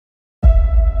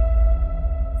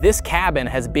This cabin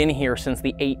has been here since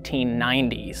the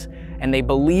 1890s, and they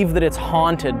believe that it's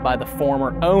haunted by the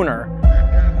former owner.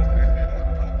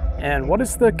 And what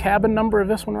is the cabin number of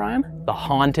this one, Ryan? The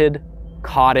haunted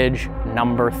cottage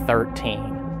number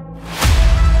 13.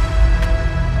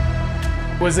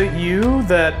 Was it you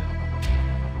that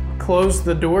closed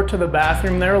the door to the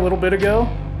bathroom there a little bit ago?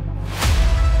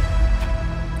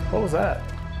 What was that?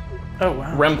 Oh,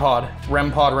 wow. REM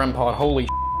pod, holy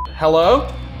shit. Hello?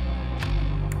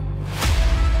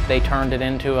 They turned it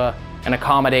into an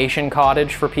accommodation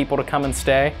cottage for people to come and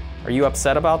stay. Are you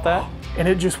upset about that? And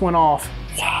it just went off.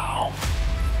 Wow.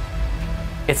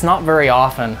 It's not very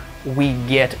often we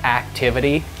get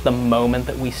activity the moment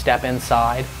that we step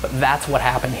inside, but that's what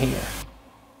happened here.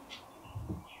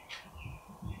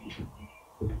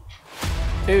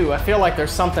 Ooh, I feel like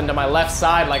there's something to my left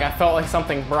side, like I felt like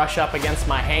something brush up against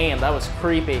my hand. That was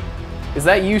creepy. Is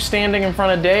that you standing in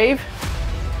front of Dave?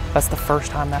 That's the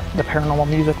first time that the paranormal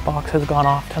music box has gone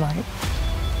off tonight.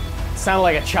 Sounded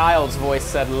like a child's voice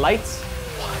said, lights.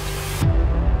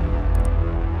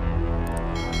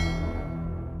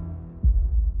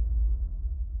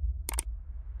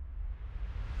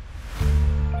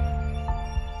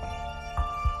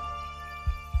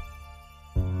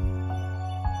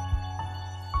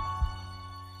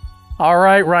 All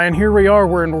right, Ryan, here we are.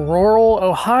 We're in rural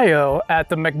Ohio at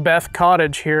the Macbeth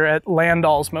Cottage here at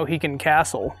Landall's Mohegan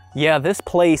Castle. Yeah, this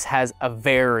place has a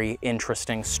very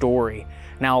interesting story.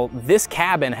 Now, this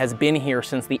cabin has been here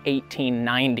since the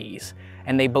 1890s,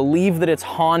 and they believe that it's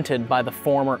haunted by the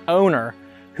former owner,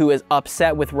 who is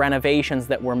upset with renovations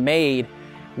that were made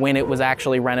when it was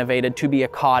actually renovated to be a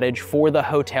cottage for the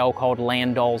hotel called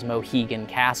Landall's Mohegan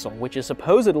Castle, which is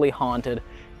supposedly haunted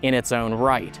in its own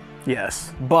right.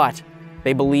 Yes. But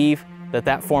they believe that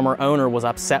that former owner was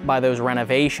upset by those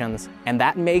renovations, and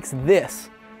that makes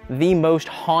this the most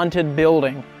haunted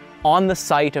building on the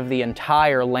site of the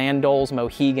entire Landall's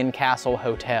Mohegan Castle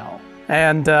Hotel.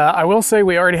 And I will say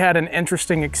we already had an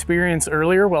interesting experience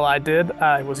earlier. Well,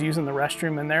 I was using the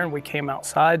restroom in there and we came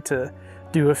outside to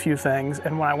do a few things.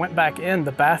 And when I went back in,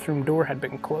 the bathroom door had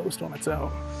been closed on its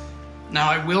own. Now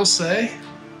I will say,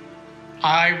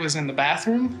 I was in the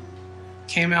bathroom,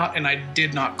 came out, and I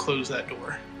did not close that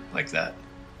door like that.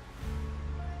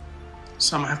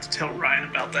 So I'm gonna have to tell Ryan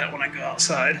about that when I go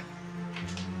outside.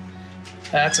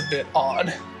 That's a bit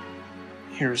odd.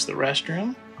 Here's the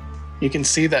restroom. You can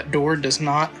see that door does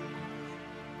not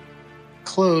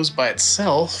close by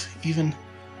itself, even.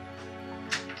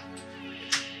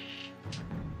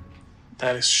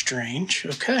 That is strange.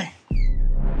 Okay.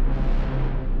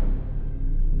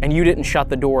 And you didn't shut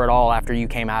the door at all after you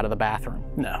came out of the bathroom?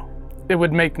 No. It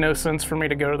would make no sense for me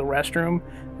to go to the restroom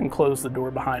and close the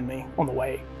door behind me on the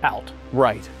way out.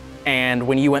 Right. And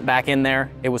when you went back in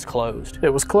there, it was closed? It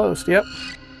was closed, yep.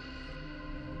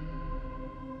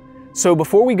 So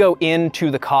before we go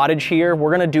into the cottage here,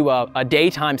 we're gonna do a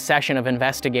daytime session of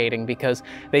investigating because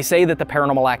they say that the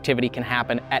paranormal activity can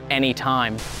happen at any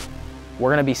time. We're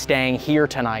gonna be staying here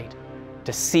tonight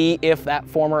to see if that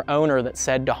former owner that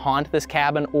said to haunt this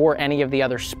cabin or any of the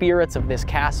other spirits of this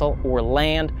castle or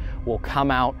land will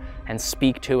come out and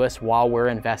speak to us while we're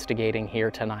investigating here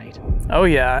tonight. Oh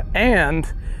yeah,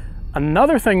 and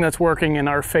another thing that's working in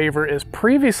our favor is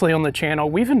previously on the channel,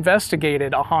 we've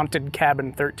investigated a haunted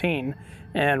cabin 13.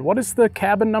 And what is the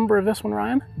cabin number of this one,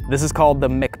 Ryan? This is called the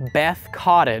Macbeth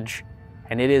Cottage,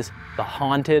 and it is the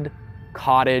haunted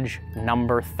cottage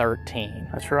number 13.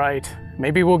 That's right.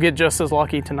 Maybe we'll get just as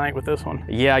lucky tonight with this one.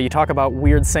 Yeah, you talk about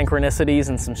weird synchronicities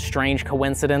and some strange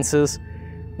coincidences.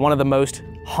 One of the most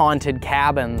haunted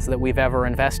cabins that we've ever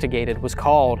investigated was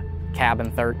called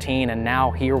Cabin 13, and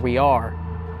now here we are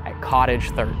at Cottage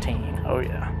 13. Oh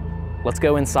yeah. Let's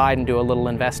go inside and do a little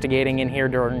investigating in here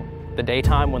during the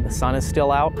daytime when the sun is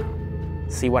still out,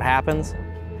 see what happens,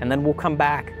 and then we'll come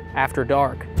back after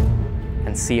dark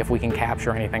and see if we can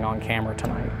capture anything on camera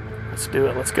tonight. Let's do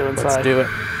it. Let's go inside. Let's do it.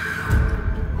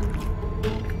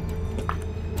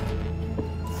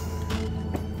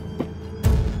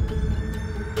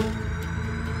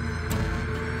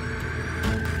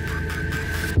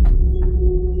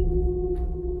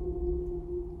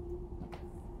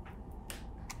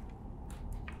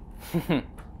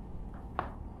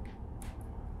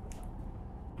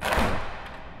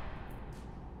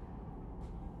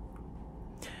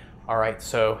 All right,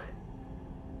 so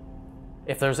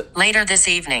if there's later this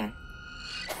evening.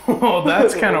 Oh,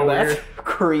 that's kind of weird. That's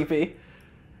creepy.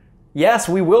 Yes,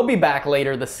 we will be back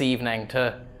later this evening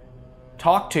to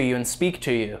talk to you and speak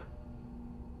to you.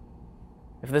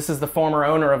 If this is the former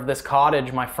owner of this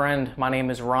cottage, my friend, my name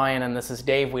is Ryan and this is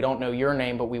Dave. We don't know your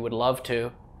name, but we would love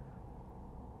to.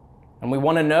 And we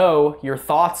want to know your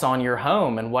thoughts on your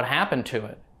home and what happened to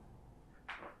it.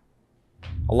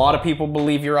 A lot of people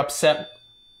believe you're upset.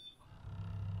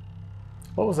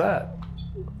 What was that?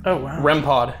 Oh, wow. REM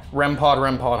pod.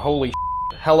 Holy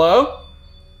shit. Hello?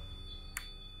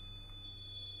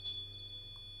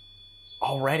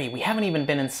 Already, we haven't even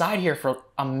been inside here for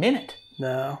a minute.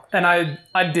 No. And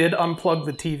I did unplug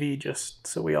the TV just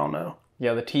so we all know.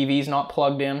 Yeah, the TV's not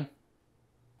plugged in.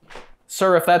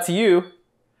 Sir, if that's you,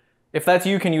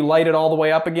 can you light it all the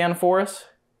way up again for us?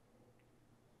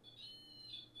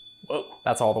 Whoa.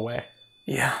 That's all the way.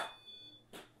 Yeah.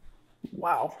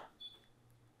 Wow.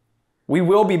 We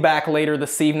will be back later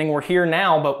this evening. We're here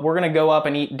now, but we're going to go up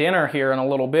and eat dinner here in a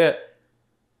little bit.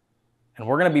 And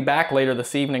we're going to be back later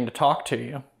this evening to talk to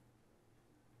you.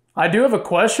 I do have a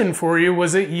question for you.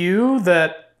 Was it you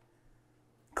that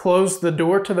closed the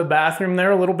door to the bathroom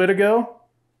there a little bit ago?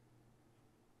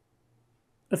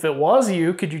 If it was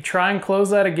you, could you try and close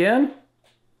that again?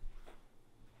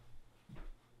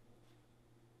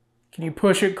 Can you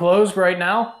push it closed right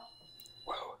now?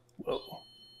 Whoa. Whoa.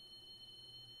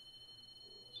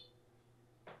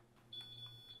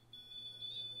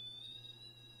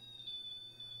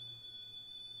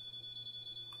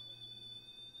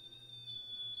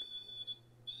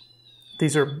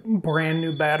 These are brand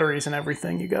new batteries and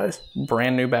everything, you guys.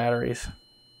 Brand new batteries.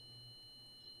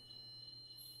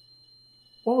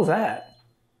 What was that?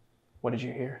 What did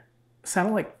you hear? It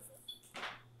sounded like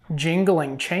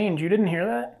jingling change. You didn't hear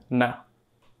that? No.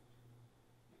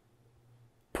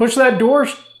 Push that door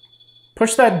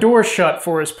shut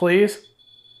for us, please.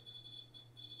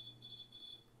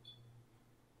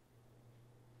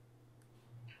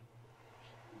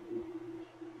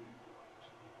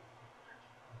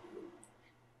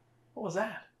 What was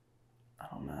that? I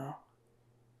don't know.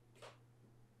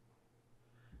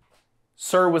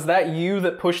 Sir, was that you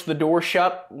that pushed the door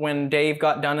shut when Dave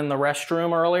got done in the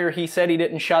restroom earlier? He said he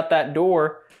didn't shut that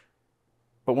door,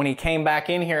 but when he came back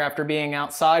in here after being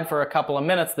outside for a couple of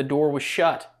minutes, the door was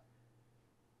shut.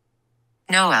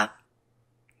 Noah.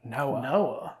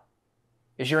 Noah.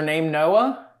 Is your name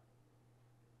Noah?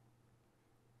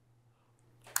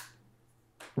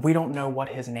 We don't know what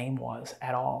his name was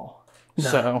at all. No.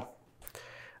 So,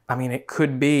 I mean, it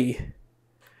could be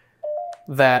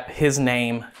that his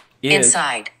name is...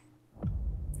 Inside.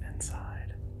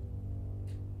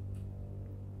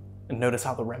 And notice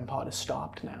how the REM pod is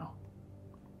stopped now.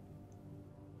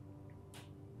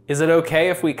 Is it okay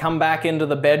if we come back into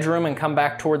the bedroom and come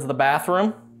back towards the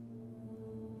bathroom?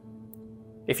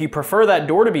 If you prefer that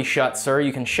door to be shut, sir,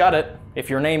 you can shut it. If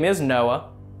your name is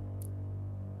Noah.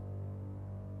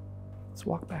 Let's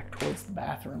walk back towards the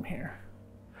bathroom here.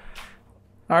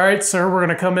 All right, sir, we're going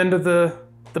to come into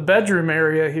the bedroom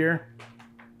area here.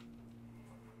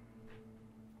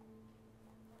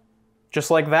 Just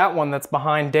like that one that's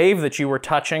behind Dave that you were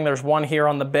touching, there's one here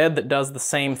on the bed that does the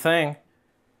same thing.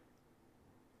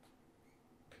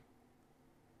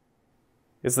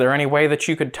 Is there any way that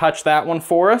you could touch that one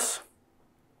for us?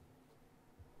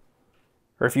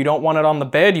 Or if you don't want it on the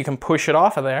bed, you can push it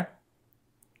off of there.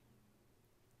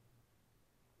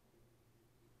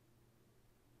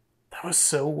 That was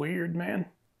so weird, man.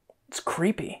 It's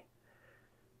creepy.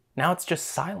 Now it's just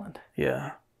silent.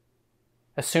 Yeah.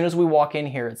 As soon as we walk in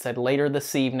here, it said later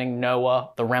this evening,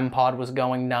 Noah, the REM pod was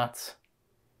going nuts.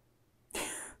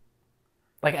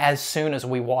 Like as soon as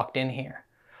we walked in here.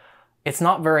 It's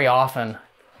not very often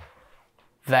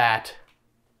that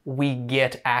we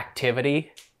get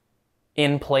activity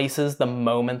in places the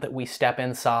moment that we step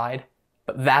inside,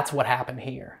 but that's what happened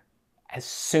here. As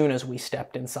soon as we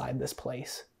stepped inside this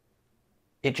place,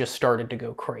 it just started to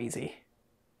go crazy.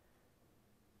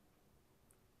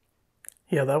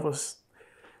 Yeah, that was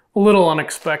a little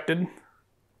unexpected.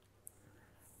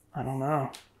 I don't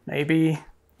know. Maybe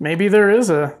there is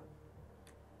a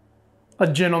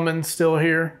gentleman still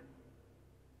here.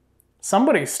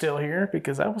 Somebody's still here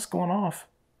because that was going off.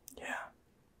 Yeah.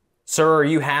 Sir, are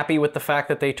you happy with the fact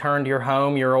that they turned your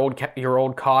home, your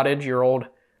old cottage, your old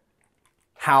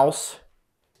house,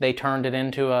 they turned it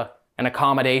into an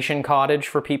accommodation cottage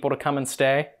for people to come and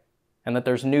stay? And that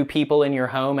there's new people in your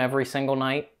home every single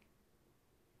night?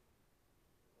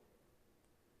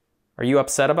 Are you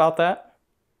upset about that?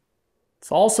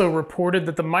 It's also reported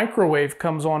that the microwave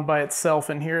comes on by itself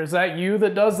in here. Is that you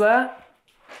that does that?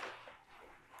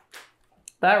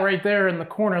 That right there in the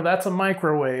corner, that's a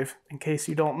microwave, in case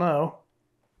you don't know.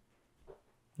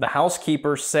 The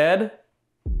housekeeper said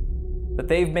that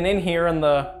they've been in here and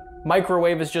the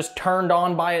microwave is just turned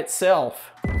on by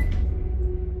itself.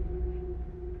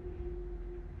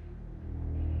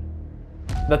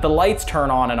 That the lights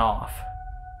turn on and off.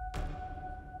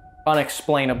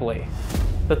 unexplainably,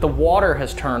 that the water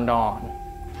has turned on.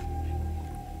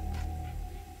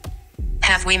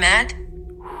 Have we met?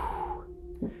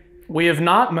 We have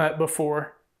not met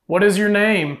before. What is your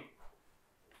name?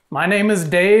 My name is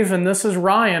Dave, and this is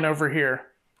Ryan over here.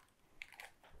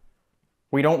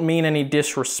 We don't mean any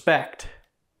disrespect.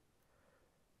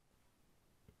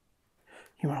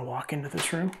 You want to walk into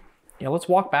this room? Yeah, let's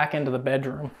walk back into the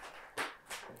bedroom.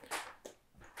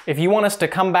 If you want us to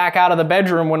come back out of the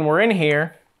bedroom when we're in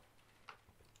here,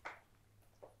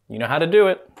 you know how to do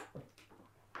it.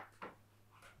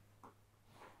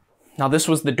 Now this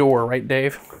was the door, right,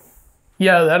 Dave?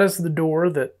 Yeah, that is the door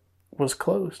that was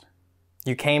closed.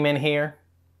 You came in here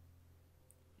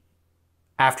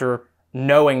after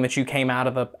knowing that you came out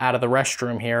of the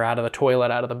restroom here, out of the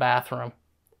toilet, out of the bathroom,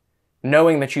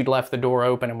 knowing that you'd left the door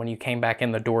open, and when you came back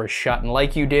in, the door is shut, and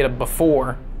like you did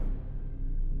before.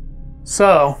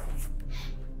 So,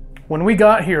 when we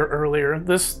got here earlier,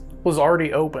 this was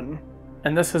already open,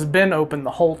 and this has been open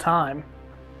the whole time.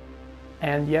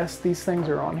 And yes, these things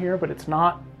are on here, but it's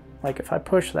not, like if I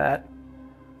push that.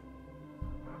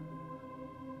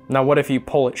 Now what if you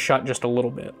pull it shut just a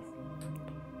little bit?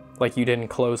 Like you didn't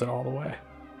close it all the way.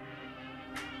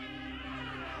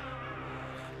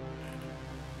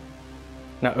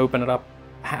 Now open it up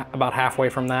about halfway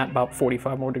from that, about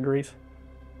 45 more degrees.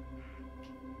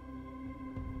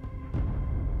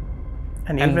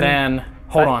 And then,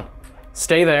 hold on,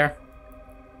 stay there.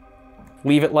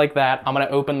 Leave it like that. I'm gonna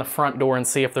open the front door and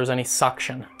see if there's any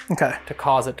suction to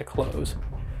cause it to close.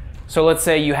 So let's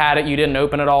say you had it, you didn't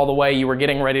open it all the way, you were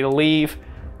getting ready to leave,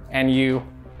 and you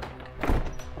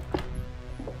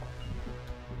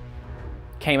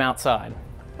came outside.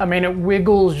 I mean, it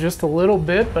wiggles just a little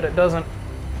bit, but it doesn't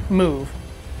move.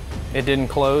 It didn't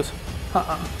close?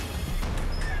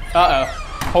 Uh-oh,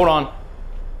 hold on.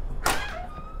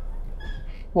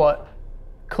 What?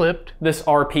 Clipped? This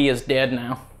RP is dead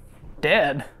now.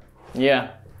 Dead?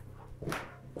 Yeah.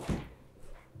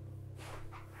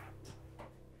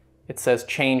 It says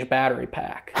change battery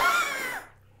pack.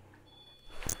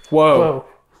 Whoa. Whoa.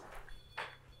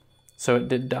 So it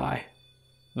did die.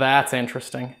 That's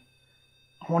interesting.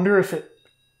 I wonder if it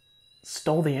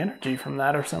stole the energy from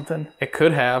that or something. It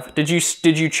could have. Did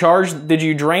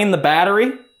you drain the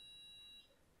battery?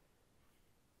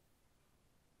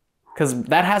 Because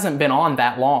that hasn't been on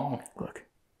that long. Look.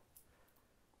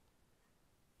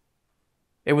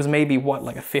 It was maybe, what,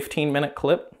 like a 15-minute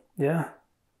clip? Yeah.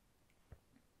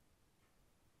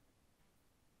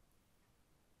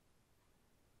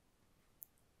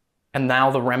 And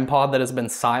now the REM pod that has been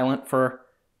silent for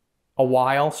a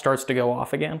while starts to go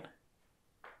off again.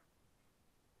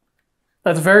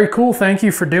 That's very cool. Thank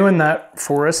you for doing that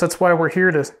for us. That's why we're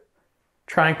here, to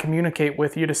try and communicate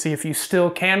with you, to see if you still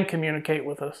can communicate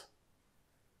with us.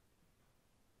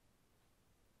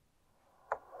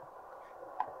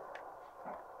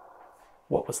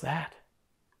 What was that?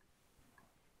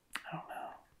 I don't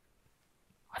know.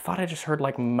 I thought I just heard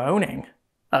like moaning.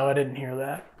 Oh, I didn't hear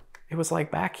that. It was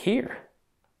like back here.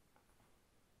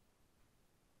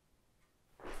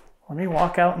 Let me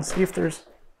walk out and see if there's...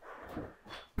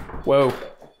 Whoa.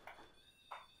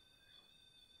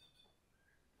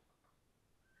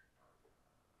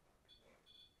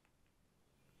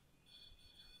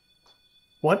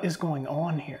 What is going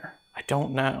on here? I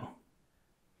don't know.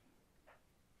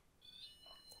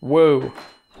 Whoa.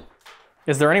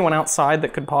 Is there anyone outside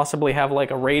that could possibly have like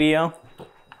a radio?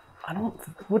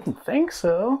 Wouldn't think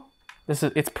so.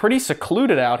 It's pretty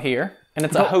secluded out here, and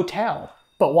it's a hotel.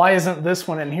 But why isn't this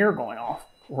one in here going off?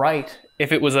 Right.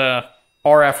 If it was a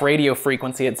RF radio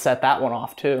frequency, it'd set that one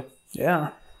off too. Yeah.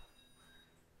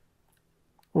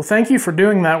 Well, thank you for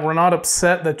doing that. We're not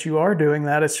upset that you are doing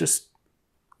that. It's just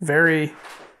very...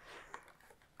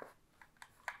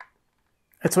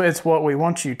 It's what we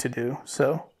want you to do,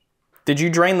 so... Did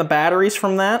you drain the batteries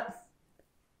from that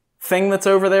thing that's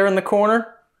over there in the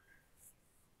corner?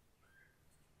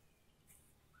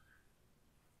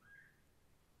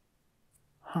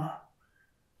 Huh.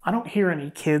 I don't hear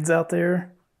any kids out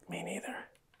there. Me neither.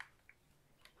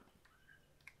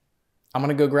 I'm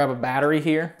gonna go grab a battery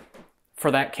here for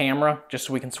that camera, just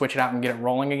so we can switch it out and get it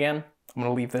rolling again. I'm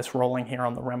gonna leave this rolling here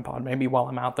on the REM pod. Maybe while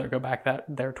I'm out there, go back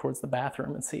there towards the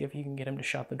bathroom and see if you can get him to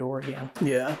shut the door again.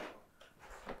 Yeah.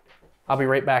 I'll be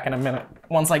right back in a minute,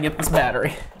 once I get this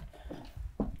battery.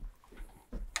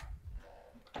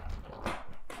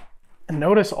 And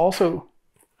notice also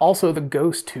the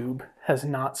ghost tube has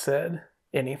not said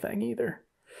anything either.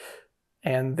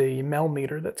 And the Mel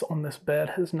meter that's on this bed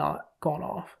has not gone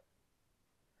off.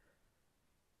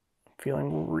 I'm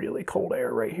feeling really cold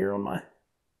air right here on my...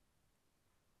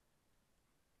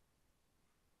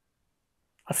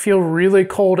 I feel really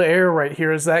cold air right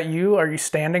here. Is that you? Are you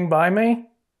standing by me?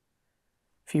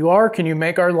 If you are, can you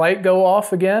make our light go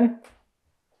off again?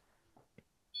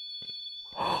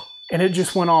 And it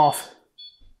just went off.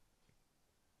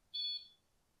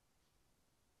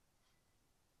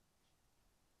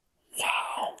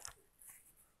 Wow.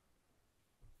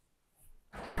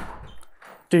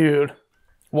 Dude.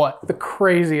 What? The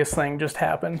craziest thing just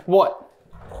happened. What?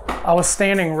 I was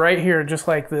standing right here just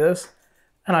like this,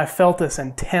 and I felt this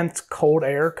intense cold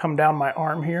air come down my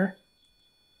arm here.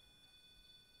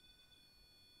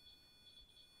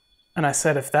 And I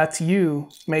said, if that's you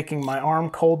making my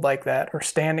arm cold like that or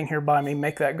standing here by me,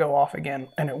 make that go off again.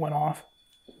 And it went off.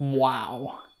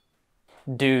 Wow.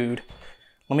 Dude.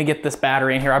 Let me get this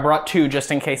battery in here. I brought 2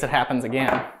 just in case it happens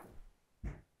again.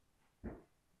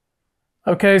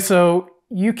 Okay, so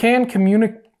you can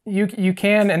you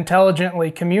can intelligently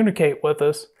communicate with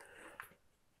us.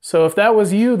 So if that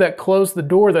was you that closed the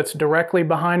door that's directly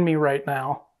behind me right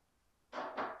now.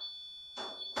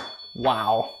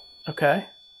 Wow. Okay.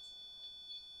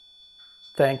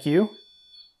 Thank you.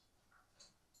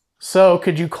 So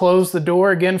could you close the door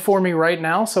again for me right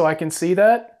now so I can see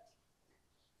that?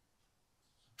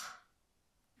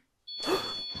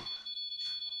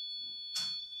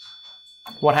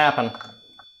 What happened?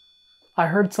 I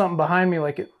heard something behind me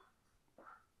like it...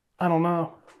 I don't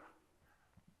know.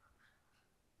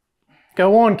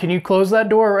 Go on, can you close that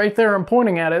door right there? I'm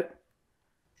pointing at it.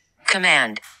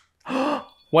 Command.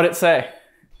 What'd it say?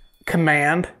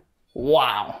 Command.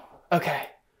 Wow. Okay.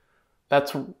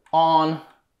 That's on.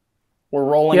 We're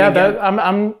rolling yeah, again.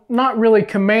 I'm not really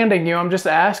commanding you. I'm just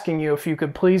asking you if you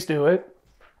could please do it.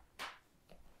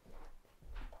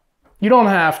 You don't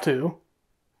have to,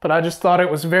 but I just thought it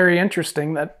was very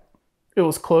interesting that it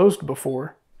was closed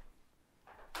before.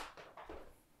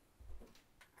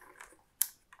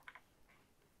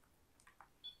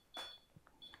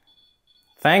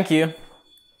 Thank you.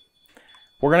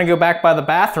 We're going to go back by the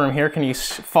bathroom here. Can you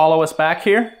follow us back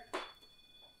here?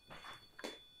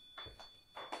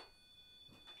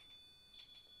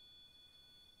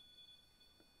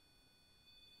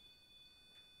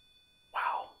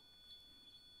 Wow.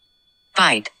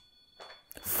 Bite.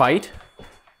 Fight?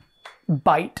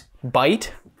 Bite.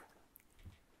 Bite?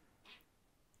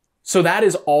 So that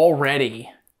is already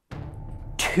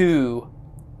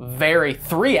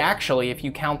 3 actually, if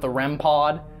you count the REM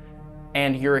pod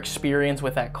and your experience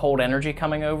with that cold energy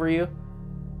coming over you.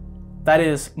 That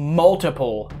is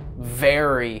multiple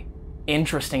very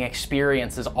interesting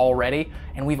experiences already,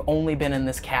 and we've only been in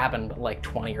this cabin but like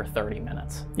 20 or 30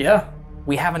 minutes. Yeah.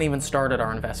 We haven't even started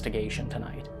our investigation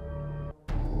tonight.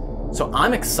 So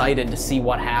I'm excited to see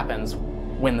what happens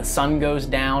when the sun goes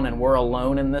down and we're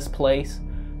alone in this place.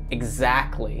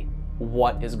 Exactly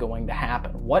what is going to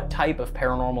happen. What type of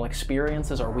paranormal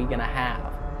experiences are we gonna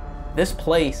have? This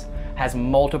place has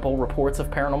multiple reports of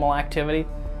paranormal activity,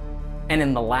 and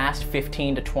in the last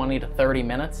 15 to 20 to 30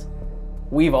 minutes,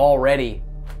 we've already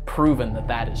proven that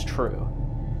that is true.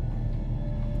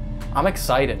 I'm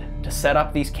excited to set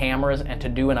up these cameras and to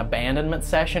do an abandonment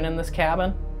session in this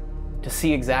cabin to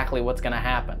see exactly what's gonna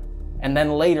happen. And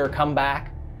then later come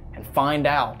back and find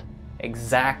out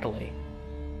exactly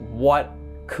what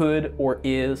could or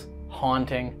is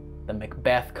haunting the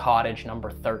Macbeth Cottage number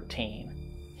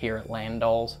 13 here at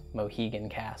Landall's Mohegan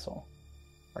Castle.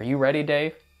 Are you ready,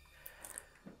 Dave?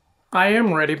 I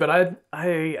am ready, but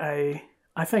I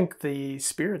think the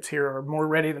spirits here are more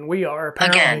ready than we are,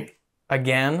 apparently.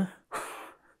 Again?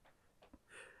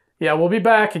 Yeah, we'll be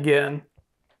back again.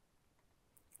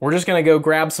 We're just gonna go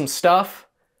grab some stuff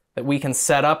that we can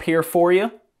set up here for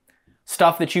you.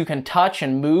 Stuff that you can touch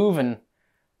and move and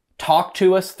talk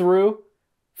to us through.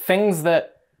 Things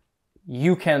that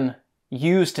you can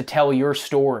use to tell your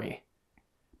story.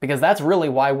 Because that's really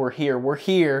why we're here. We're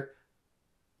here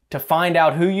to find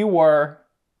out who you were,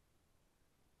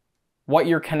 what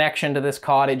your connection to this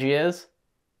cottage is,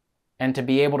 and to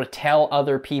be able to tell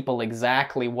other people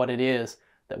exactly what it is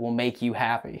that will make you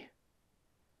happy.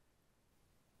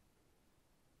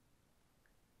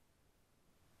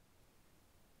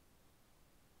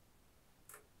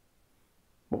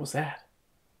 What was that?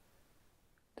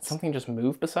 Did something just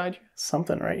move beside you?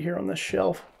 Something right here on this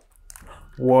shelf.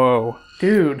 Whoa.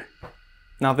 Dude.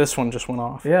 Now this one just went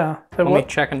off. Yeah. Let me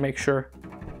check and make sure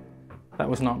that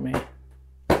was not me.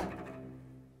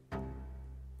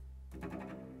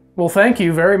 Well, thank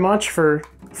you very much for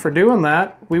doing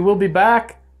that. We will be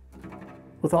back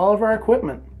with all of our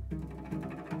equipment.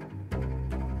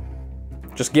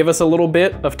 Just give us a little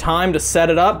bit of time to set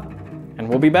it up, and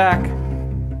we'll be back.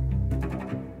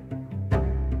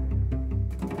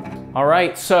 All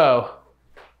right, so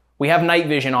We have night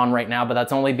vision on right now, but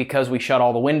that's only because we shut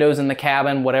all the windows in the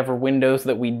cabin. Whatever windows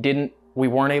that we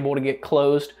weren't able to get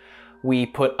closed, we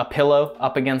put a pillow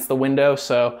up against the window.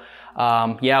 So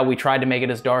yeah, we tried to make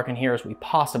it as dark in here as we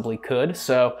possibly could.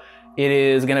 So it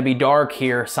is gonna be dark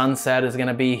here. Sunset is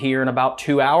gonna be here in about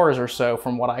 2 hours or so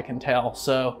from what I can tell.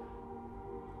 So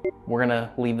we're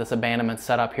gonna leave this abandonment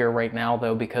set up here right now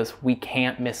though, because we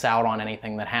can't miss out on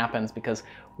anything that happens, because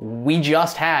we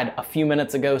just had a few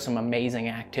minutes ago some amazing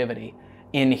activity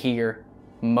in here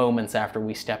moments after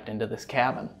we stepped into this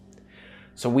cabin.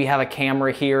 So we have a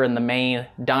camera here in the main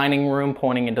dining room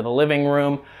pointing into the living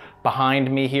room.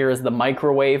 Behind me here is the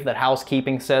microwave that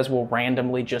housekeeping says will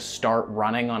randomly just start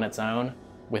running on its own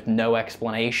with no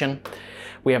explanation.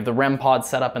 We have the REM pod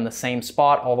set up in the same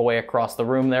spot all the way across the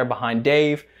room there behind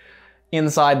Dave.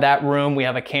 Inside that room, we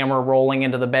have a camera rolling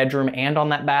into the bedroom and on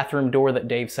that bathroom door that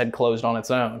Dave said closed on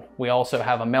its own. We also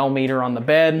have a Mel meter on the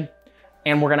bed,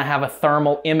 and we're gonna have a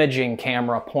thermal imaging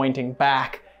camera pointing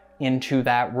back into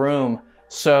that room.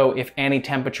 So if any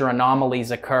temperature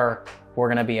anomalies occur, we're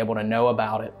gonna be able to know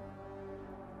about it.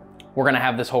 We're gonna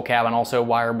have this whole cabin also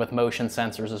wired with motion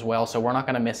sensors as well, so we're not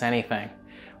gonna miss anything.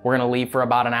 We're gonna leave for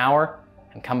about an hour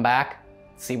and come back,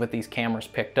 see what these cameras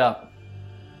picked up.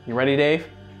 You ready, Dave?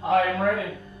 I am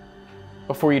ready.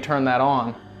 Before you turn that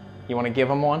on, you want to give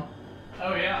them one?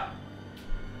 Oh yeah,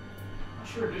 I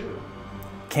sure do.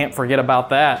 Can't forget about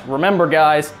that. Remember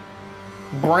guys,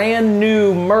 brand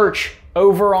new merch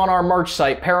over on our merch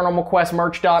site,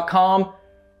 paranormalquestmerch.com.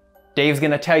 Dave's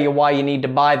gonna tell you why you need to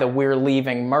buy the We're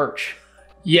Leaving merch.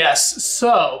 Yes,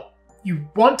 so you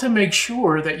want to make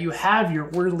sure that you have your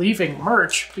We're Leaving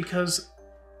merch because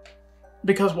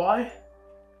why?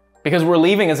 Because We're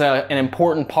Leaving is an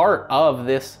important part of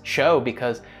this show,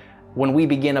 because when we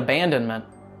begin abandonment,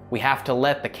 we have to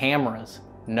let the cameras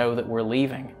know that we're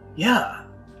leaving. Yeah.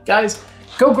 Guys,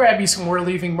 go grab you some We're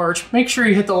Leaving merch. Make sure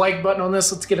you hit the like button on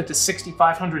this. Let's get it to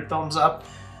 6,500 thumbs up.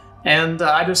 And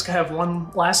I just have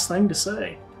one last thing to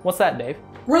say. What's that, Dave?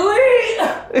 We're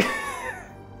leaving!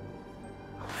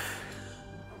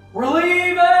 We're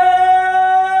leaving!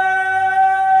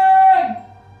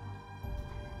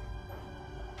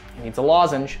 He needs a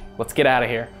lozenge. Let's get out of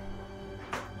here.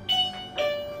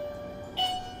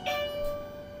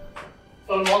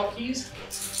 Unlock keys?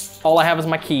 All I have is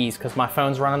my keys, because my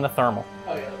phone's running the thermal.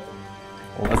 Oh yeah.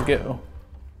 Well, let's go.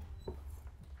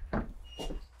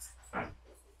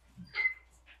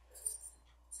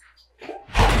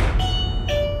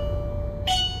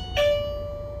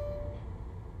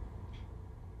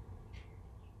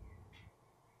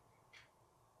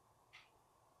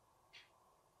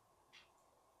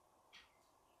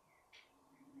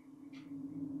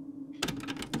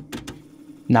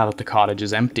 Now that the cottage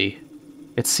is empty,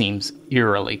 it seems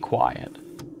eerily quiet.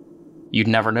 You'd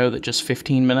never know that just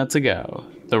 15 minutes ago,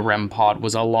 the REM pod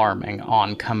was alarming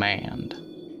on command.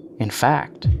 In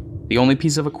fact, the only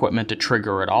piece of equipment to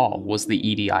trigger it all was the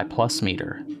EDI plus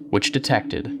meter, which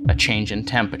detected a change in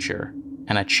temperature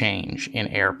and a change in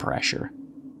air pressure.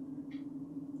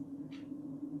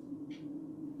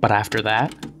 But after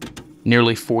that,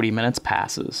 nearly 40 minutes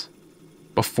passes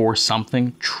before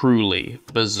something truly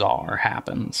bizarre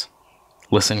happens.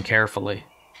 Listen carefully,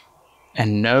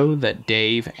 and know that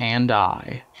Dave and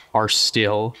I are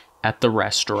still at the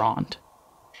restaurant.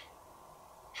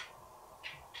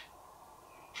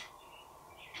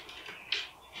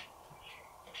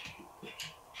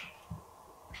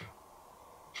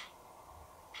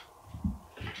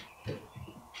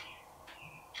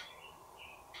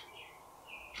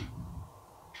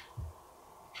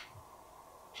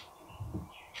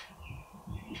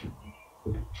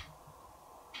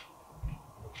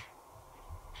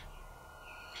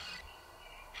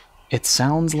 It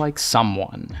sounds like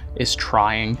someone is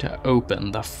trying to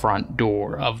open the front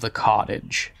door of the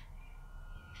cottage.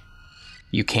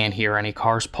 You can't hear any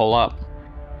cars pull up,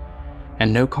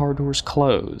 and no car doors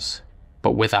close,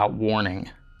 but without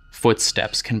warning,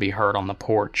 footsteps can be heard on the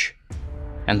porch,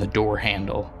 and the door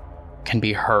handle can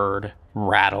be heard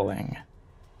rattling.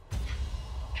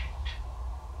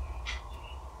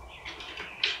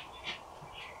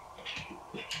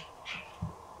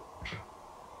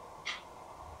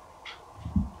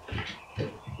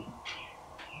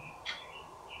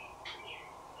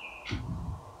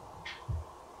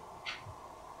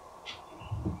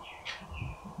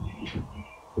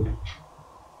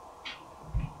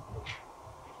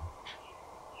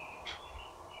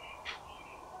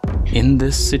 In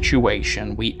this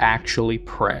situation, we actually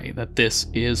pray that this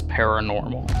is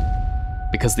paranormal,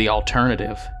 because the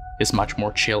alternative is much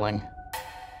more chilling.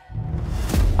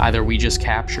 Either we just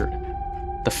captured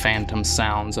the phantom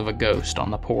sounds of a ghost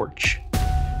on the porch,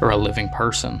 or a living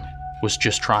person was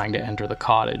just trying to enter the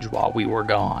cottage while we were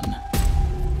gone.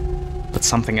 But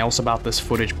something else about this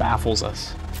footage baffles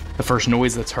us. The first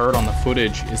noise that's heard on the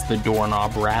footage is the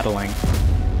doorknob rattling.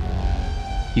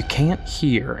 You can't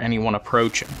hear anyone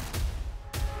approaching.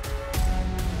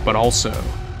 But also,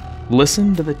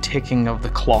 listen to the ticking of the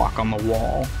clock on the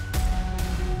wall.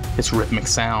 Its rhythmic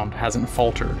sound hasn't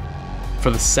faltered for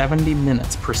the 70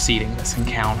 minutes preceding this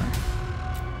encounter.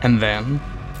 And then,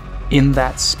 in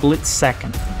that split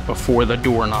second before the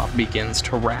doorknob begins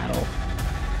to rattle,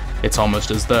 it's almost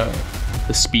as though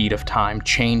the speed of time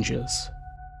changes.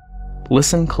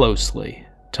 Listen closely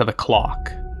to the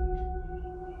clock.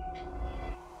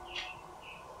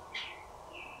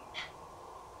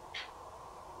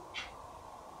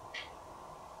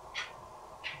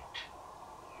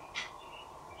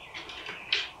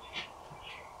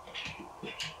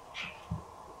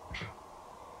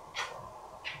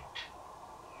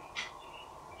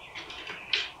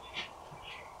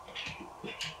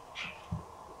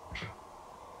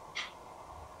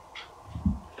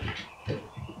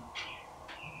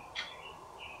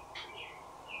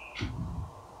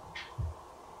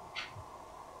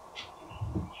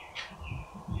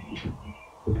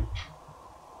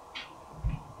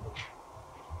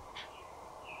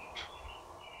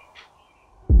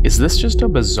 Is this just a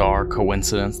bizarre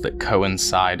coincidence that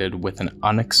coincided with an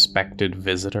unexpected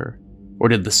visitor? Or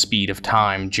did the speed of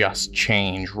time just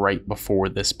change right before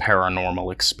this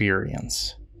paranormal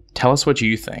experience? Tell us what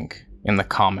you think in the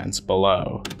comments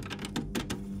below.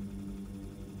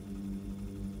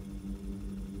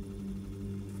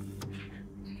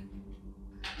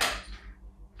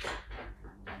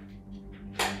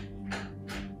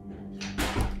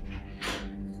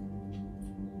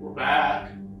 We're back.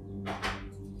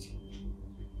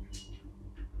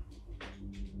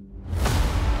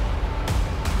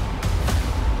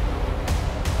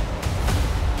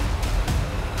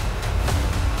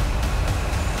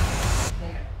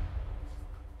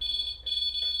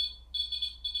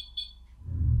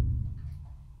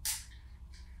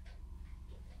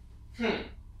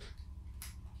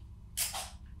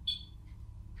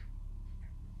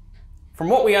 From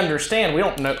what we understand, we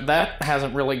don't know, that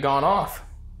hasn't really gone off.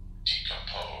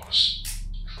 Decompose.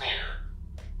 Clear.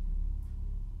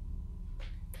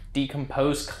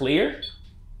 Decompose clear?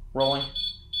 Rolling.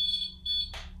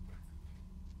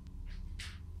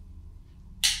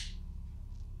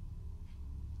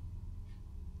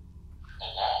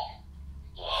 Along.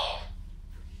 Love.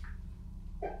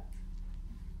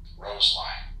 Rose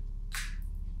line.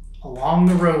 Along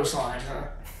the rose line, huh?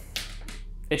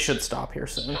 It should stop here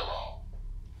soon. Pillow.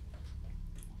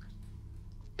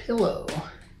 Pillow.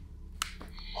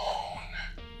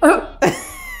 Moan.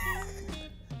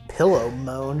 Pillow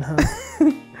moan,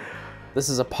 huh? This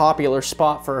is a popular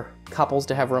spot for couples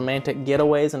to have romantic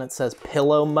getaways, and it says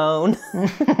pillow moan.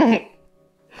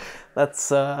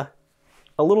 That's a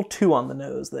little too on the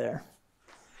nose there.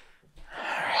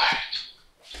 Light.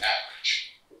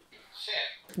 Average.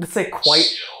 Thin. Let's say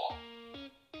Still.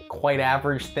 quite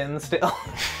average thin still.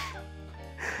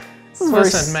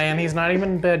 Listen, man, he's not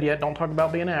even in bed yet. Don't talk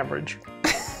about being average.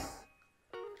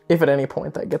 If at any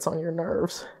point that gets on your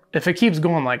nerves. If it keeps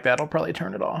going like that, I'll probably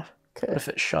turn it off. Okay. If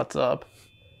it shuts up.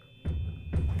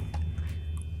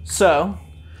 So,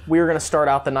 we're going to start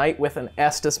out the night with an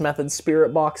Estes Method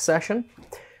Spirit Box session.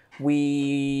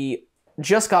 We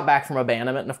just got back from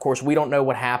abandonment, and of course, we don't know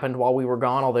what happened while we were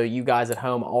gone, although you guys at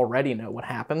home already know what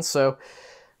happened. So,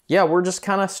 yeah, we're just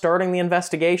kind of starting the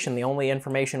investigation. The only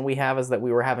information we have is that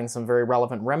we were having some very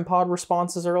relevant REM pod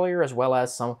responses earlier, as well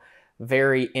as some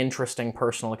very interesting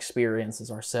personal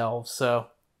experiences ourselves. So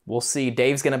we'll see.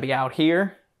 Dave's going to be out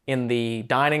here in the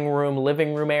dining room,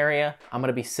 living room area. I'm going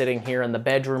to be sitting here in the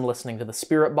bedroom listening to the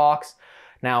spirit box.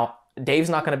 Now, Dave's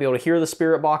not going to be able to hear the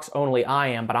spirit box, only I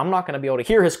am, but I'm not going to be able to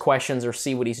hear his questions or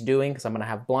see what he's doing because I'm going to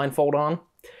have blindfold on.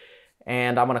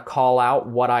 And I'm going to call out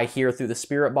what I hear through the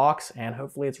spirit box, and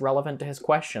hopefully it's relevant to his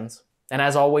questions. And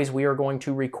as always, we are going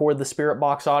to record the spirit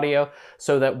box audio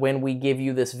so that when we give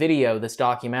you this video, this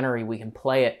documentary, we can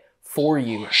play it for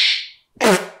you.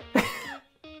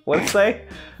 What'd it say?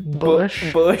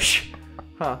 Bush. Bush.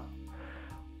 Huh.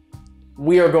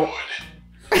 We are going...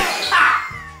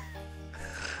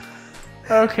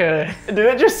 Okay. Did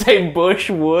it just say bush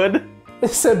wood? It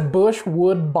said bush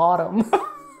wood bottom.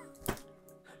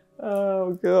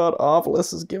 Oh god,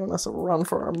 Ovilus is giving us a run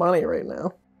for our money right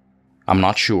now. I'm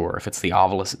not sure if it's the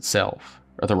Ovilus itself,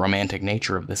 or the romantic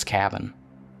nature of this cabin,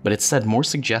 but it's said more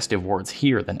suggestive words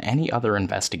here than any other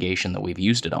investigation that we've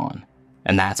used it on,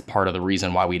 and that's part of the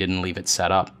reason why we didn't leave it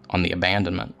set up on the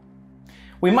abandonment.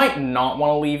 We might not want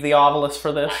to leave the Ovilus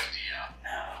for this.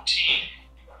 Team.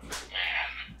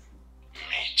 Man.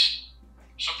 Meat.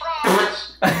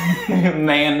 Surprise!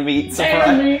 Man meat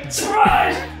surprise.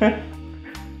 Surprise!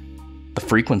 The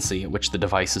frequency at which the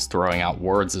device is throwing out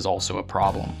words is also a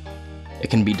problem. It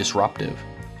can be disruptive,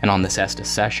 and on this Estes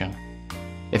session,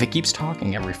 if it keeps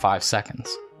talking every 5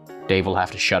 seconds, Dave will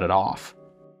have to shut it off.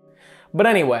 But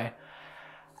anyway,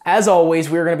 as always,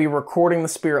 we're going to be recording the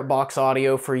Spirit Box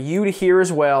audio for you to hear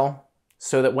as well,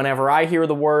 so that whenever I hear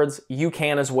the words, you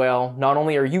can as well. Not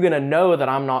only are you going to know that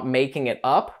I'm not making it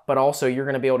up, but also you're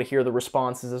going to be able to hear the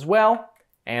responses as well.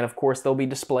 And of course, they'll be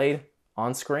displayed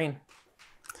on screen.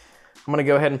 I'm going to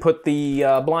go ahead and put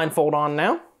the blindfold on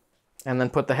now, and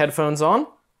then put the headphones on.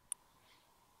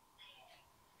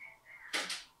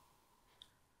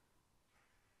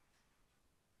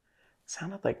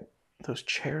 Sounded like those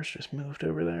chairs just moved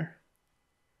over there.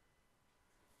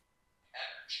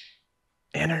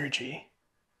 Energy.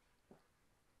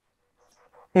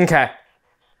 Okay.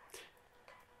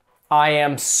 I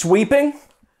am sweeping.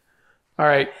 All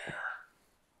right.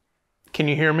 Can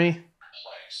you hear me?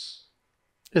 Place.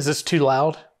 Is this too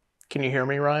loud? Can you hear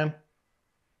me, Ryan?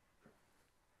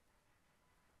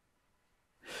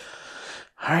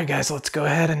 All right, guys, let's go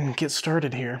ahead and get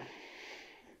started here.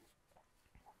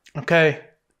 Okay,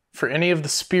 for any of the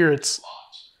spirits,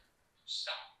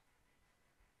 Stop.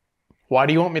 why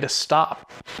do you want me to stop?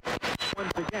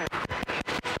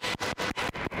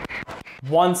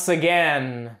 Once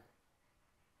again.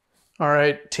 All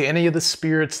right, to any of the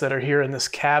spirits that are here in this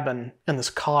cabin, in this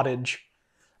cottage,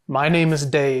 my name is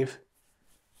Dave.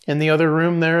 In the other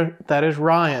room there, that is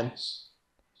Ryan. Later.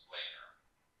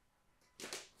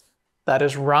 That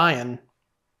is Ryan.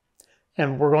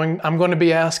 And I'm going to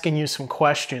be asking you some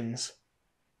questions.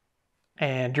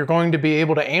 And you're going to be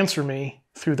able to answer me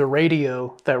through the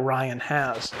radio that Ryan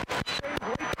has.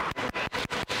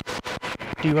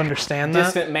 Do you understand that?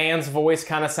 Distant man's voice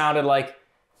kind of sounded like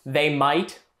they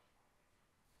might.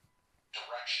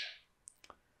 Direction.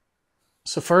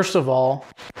 So first of all,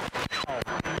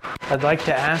 I'd like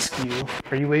to ask you,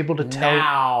 are you able to tell...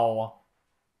 Now.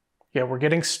 Yeah, we're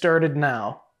getting started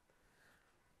now.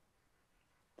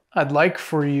 I'd like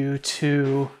for you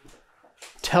to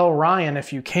tell Ryan,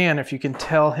 if you can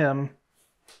tell him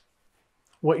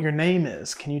what your name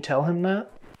is. Can you tell him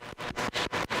that?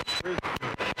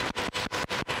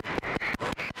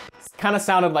 Kind of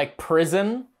sounded like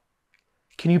prison.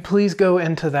 Can you please go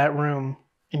into that room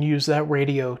and use that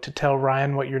radio to tell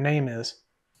Ryan what your name is?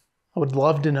 I would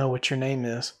love to know what your name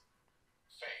is.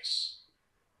 Face.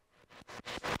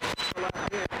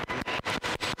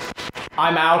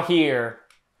 I'm out here.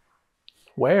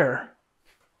 Where?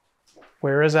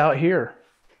 Where is out here?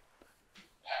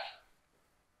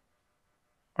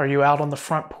 Are you out on the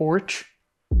front porch?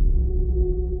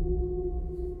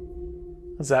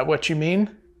 Is that what you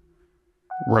mean?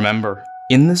 Remember,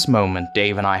 in this moment,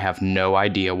 Dave and I have no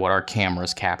idea what our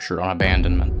cameras captured on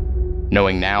abandonment.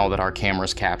 Knowing now that our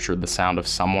cameras captured the sound of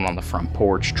someone on the front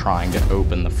porch trying to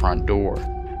open the front door,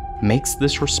 makes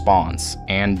this response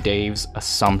and Dave's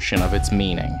assumption of its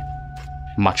meaning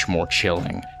much more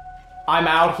chilling. I'm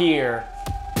out here.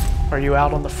 Are you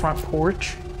out on the front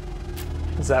porch?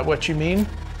 Is that what you mean?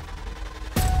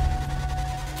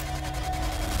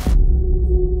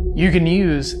 You can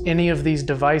use any of these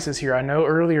devices here. I know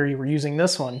earlier you were using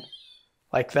this one,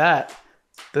 like that.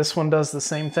 This one does the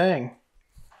same thing.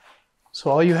 So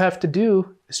all you have to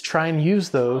do is try and use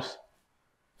those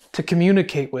to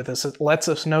communicate with us. It lets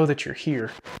us know that you're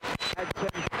here.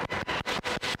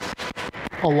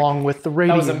 Along with the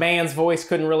radio. That was a man's voice,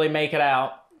 couldn't really make it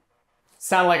out.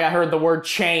 Sounded like I heard the word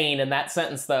chain in that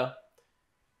sentence, though.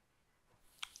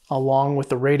 Along with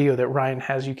the radio that Ryan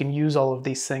has, you can use all of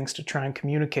these things to try and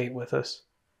communicate with us.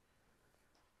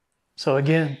 So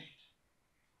again,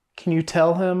 can you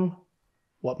tell him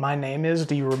what my name is?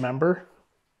 Do you remember?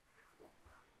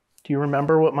 Do you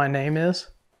remember what my name is?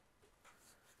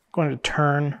 I'm going to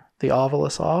turn the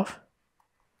Ovilus off.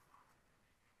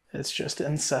 It's just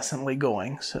incessantly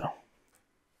going, so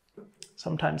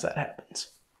sometimes that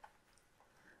happens.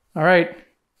 All right,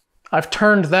 I've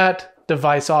turned that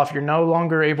device off. You're no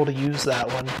longer able to use that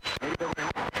one.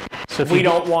 So if We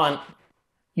don't want...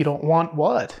 You don't want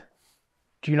what?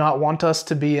 Do you not want us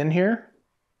to be in here?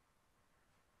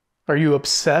 Are you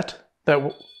upset that...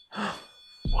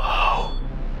 Whoa.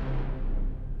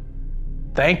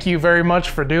 Thank you very much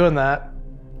for doing that.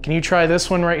 Can you try this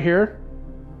one right here?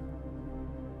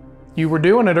 You were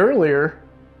doing it earlier.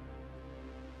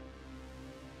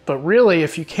 But really,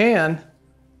 if you can,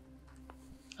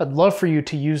 I'd love for you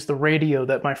to use the radio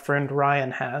that my friend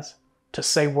Ryan has to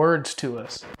say words to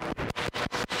us.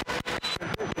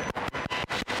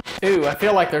 Ooh, I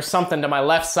feel like there's something to my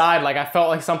left side, like I felt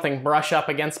like something brush up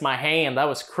against my hand. That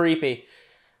was creepy.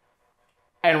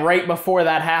 And right before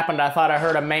that happened, I thought I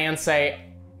heard a man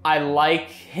say, I like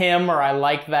him, or I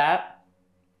like that.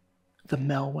 The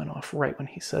Mel went off right when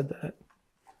he said that.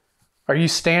 Are you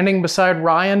standing beside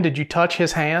Ryan? Did you touch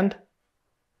his hand?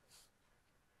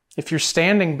 If you're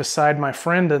standing beside my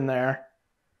friend in there,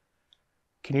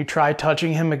 can you try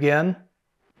touching him again?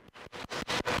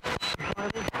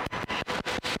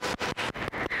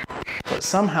 But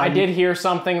somehow I did hear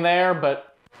something there,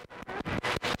 but...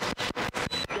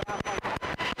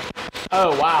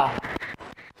 Oh, wow.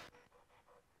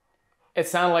 It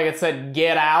sounded like it said,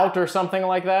 get out, or something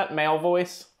like that, male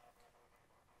voice.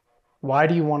 Why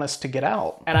do you want us to get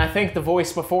out? And I think the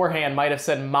voice beforehand might have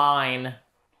said mine,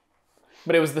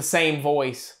 but it was the same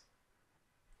voice.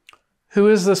 Who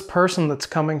is this person that's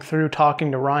coming through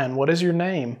talking to Ryan? What is your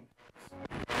name?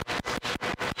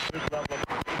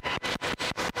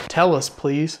 Tell us,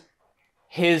 please.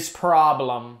 His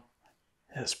problem.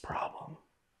 His problem.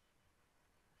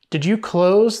 Did you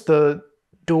close the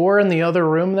door in the other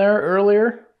room there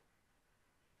earlier?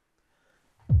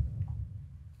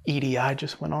 EDI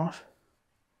just went off.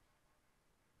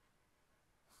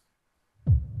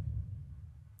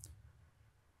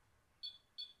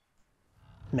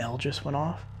 Mel just went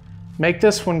off. Make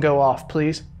this one go off,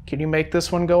 please. Can you make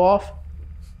this one go off?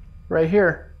 Right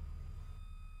here.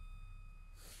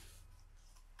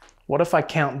 What if I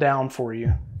count down for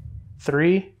you?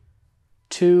 3,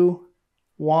 2,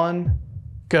 1,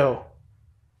 go.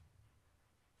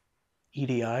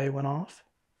 EDI went off.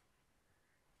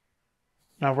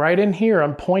 Now right in here,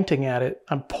 I'm pointing at it.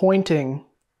 I'm pointing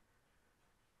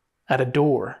at a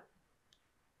door.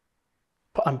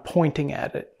 I'm pointing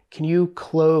at it. Can you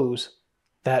close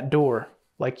that door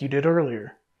like you did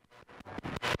earlier?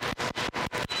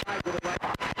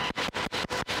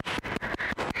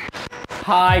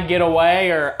 Hi, get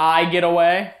away, or I get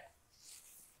away.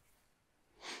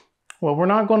 Well, we're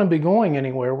not going to be going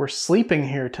anywhere. We're sleeping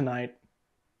here tonight.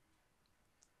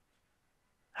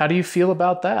 How do you feel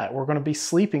about that? We're going to be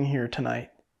sleeping here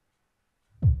tonight.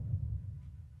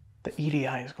 The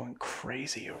EDI is going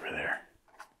crazy over there.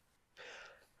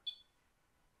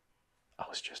 I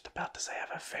was just about to say I have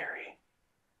a very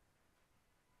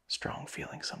strong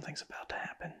feeling something's about to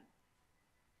happen.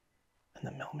 And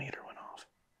the millimeter went off.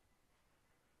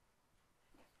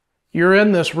 You're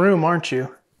in this room, aren't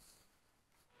you?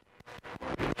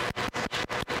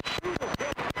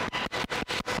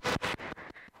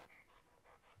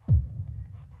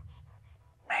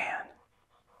 Man.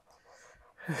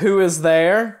 Who is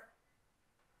there?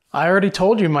 I already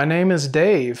told you my name is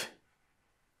Dave.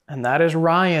 And that is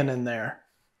Ryan in there.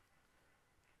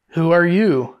 Who are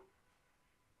you?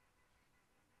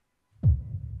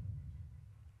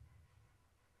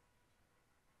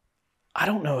 I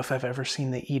don't know if I've ever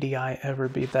seen the EDI ever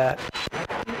be that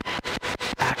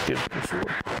active before.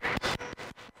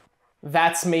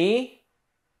 That's me?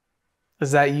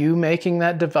 Is that you making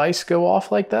that device go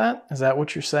off like that? Is that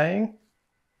what you're saying?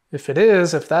 If it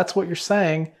is, if that's what you're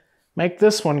saying, make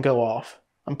this one go off.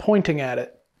 I'm pointing at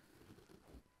it.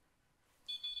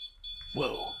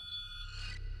 Whoa.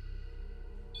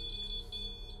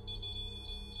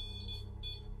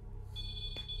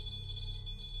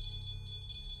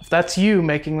 If that's you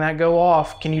making that go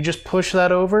off, can you just push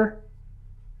that over?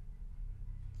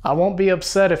 I won't be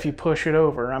upset if you push it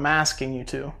over. I'm asking you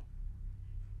to.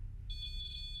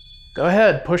 Go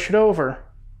ahead, push it over.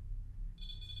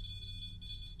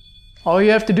 All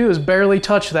you have to do is barely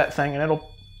touch that thing and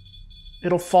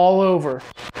it'll fall over.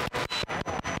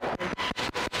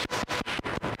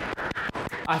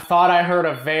 I thought I heard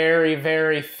a very,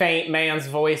 very faint man's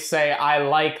voice say, I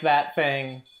like that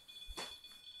thing.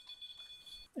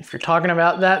 If you're talking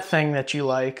about that thing that you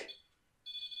like,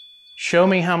 show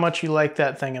me how much you like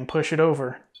that thing and push it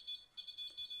over.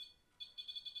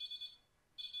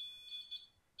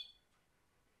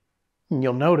 And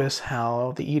you'll notice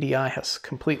how the EDI has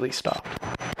completely stopped.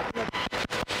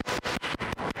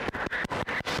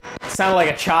 It sounded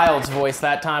like a child's voice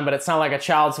that time, but it sounded like a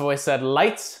child's voice said,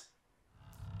 lights?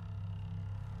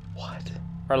 What?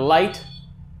 Or light?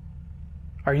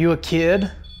 Are you a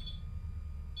kid?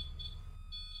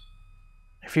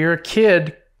 If you're a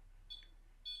kid,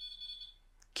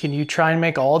 can you try and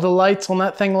make all the lights on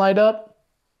that thing light up?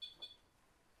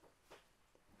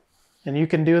 And you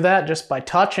can do that just by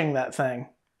touching that thing.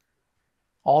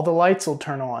 All the lights will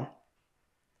turn on.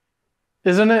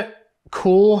 Isn't it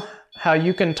cool how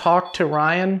you can talk to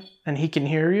Ryan and he can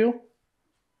hear you?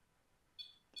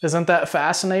 Isn't that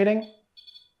fascinating?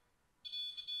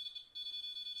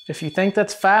 If you think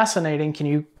that's fascinating, can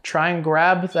you try and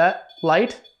grab that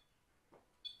light?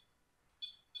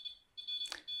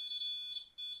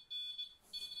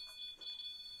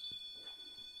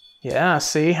 Yeah,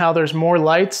 see how there's more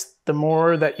lights the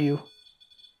more that you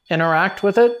interact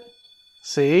with it?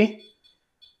 See?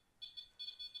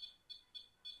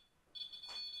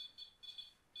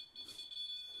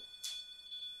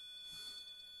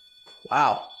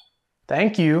 Wow.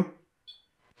 Thank you.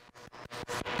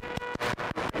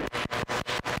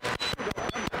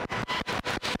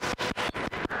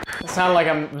 It sounded like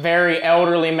a very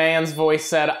elderly man's voice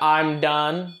said, "I'm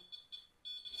done."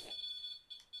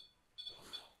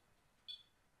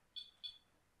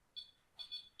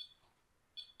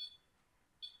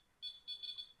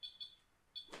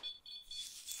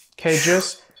 Okay,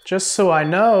 just so I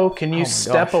know, can you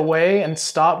step gosh. away and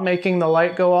stop making the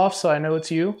light go off so I know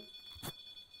it's you?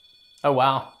 Oh,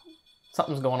 wow.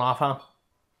 Something's going off, huh?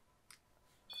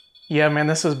 Yeah, man,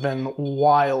 this has been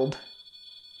wild.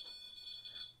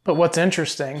 But what's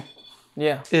interesting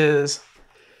Yeah. is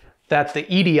that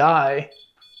the EDI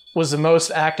was the most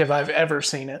active I've ever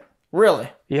seen it. Really?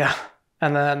 Yeah.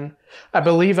 And then I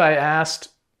believe I asked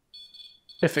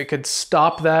if it could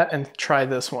stop that and try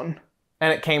this one.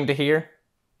 And it came to here?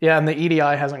 Yeah, and the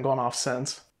EDI hasn't gone off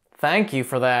since. Thank you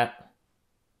for that.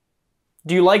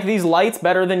 Do you like these lights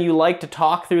better than you like to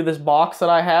talk through this box that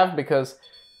I have? Because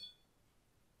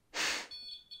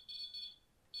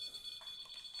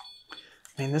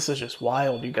I mean, this is just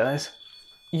wild, you guys.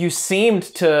 you seemed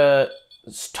to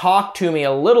talk to me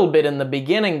a little bit in the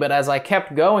beginning, but as I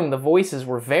kept going, the voices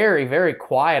were very, very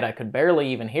quiet. I could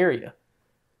barely even hear you.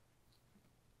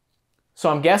 So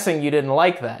I'm guessing you didn't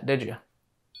like that, did you?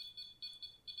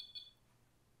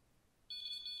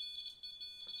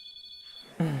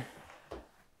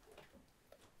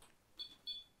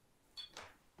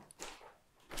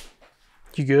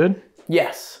 You good?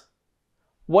 Yes.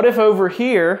 What if over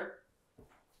here,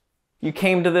 you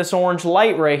came to this orange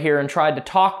light right here and tried to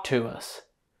talk to us?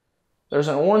 There's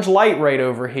an orange light right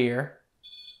over here,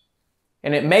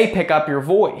 and it may pick up your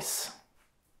voice.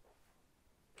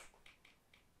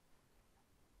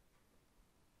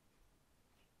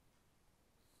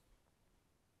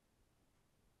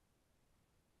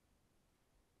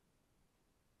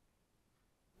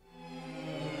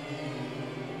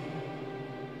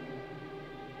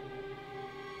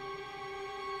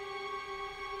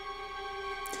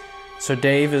 So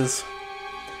Dave is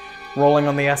rolling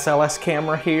on the SLS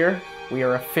camera here. We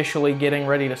are officially getting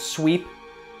ready to sweep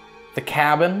the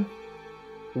cabin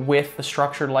with the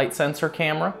structured light sensor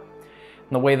camera. And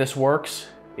the way this works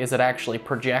is it actually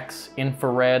projects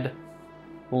infrared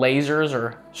lasers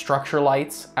or structure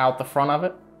lights out the front of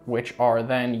it, which are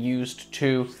then used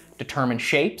to determine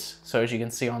shapes. So as you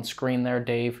can see on screen there,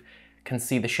 Dave can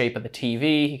see the shape of the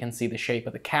TV, he can see the shape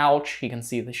of the couch, he can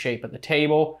see the shape of the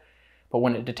table. But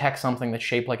when it detects something that's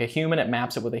shaped like a human, it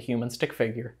maps it with a human stick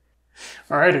figure.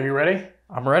 All right, are you ready?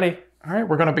 I'm ready. All right,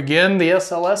 we're going to begin the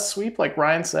SLS sweep like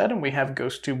Ryan said, and we have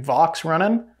GhostTube Vox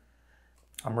running.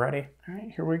 I'm ready. All right,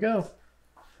 here we go.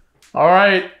 All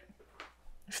right,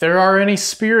 if there are any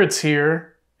spirits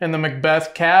here in the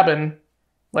Macbeth cabin,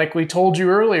 like we told you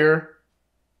earlier,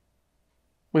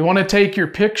 we want to take your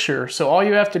picture. So all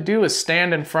you have to do is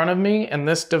stand in front of me and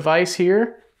this device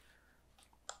here,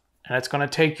 and it's going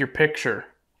to take your picture.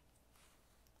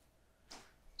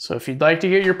 So if you'd like to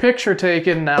get your picture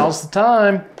taken, now's the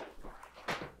time.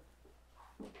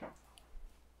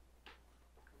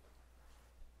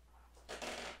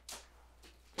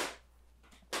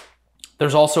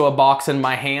 There's also a box in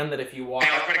my hand that if you walk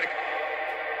up...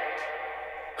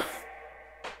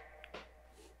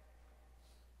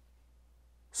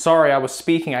 Sorry, I was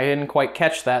speaking. I didn't quite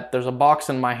catch that. There's a box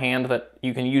in my hand that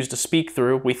you can use to speak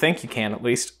through. We think you can, at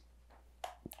least.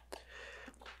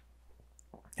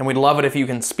 And we'd love it if you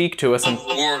can speak to us and...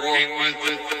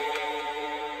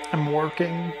 I'm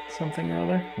working something or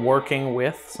other. Working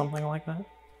with, something like that.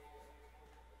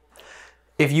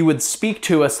 If you would speak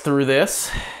to us through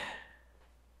this...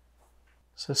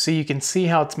 So see, you can see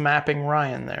how it's mapping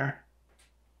Ryan there.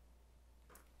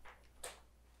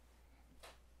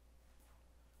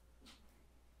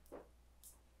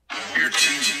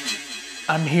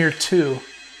 I'm here too.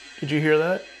 Did you hear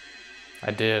that?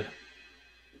 I did.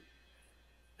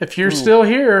 If you're still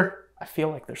here, I feel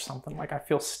like there's something, like I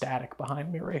feel static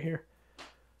behind me right here.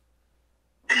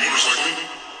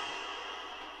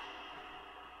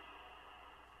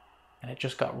 And it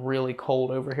just got really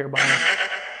cold over here by me.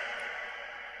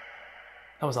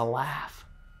 That was a laugh.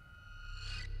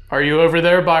 are you over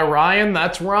there by Ryan?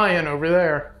 That's Ryan over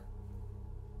there.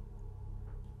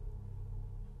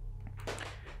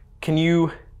 Can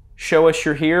you show us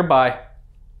you're here by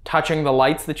touching the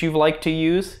lights that you've liked to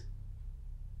use.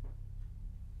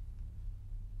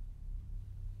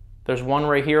 There's one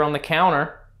right here on the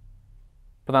counter,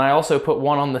 but then I also put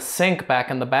one on the sink back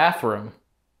in the bathroom.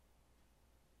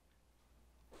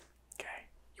 Okay,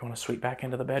 you want to sweep back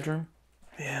into the bedroom?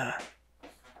 Yeah.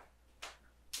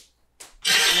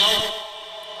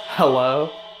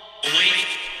 Hello?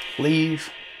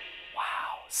 Leave.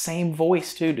 Wow, same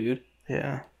voice too, dude.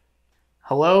 Yeah.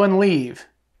 Hello and leave.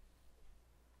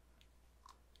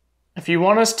 If you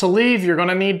want us to leave, you're going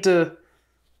to need to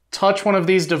touch one of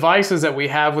these devices that we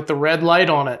have with the red light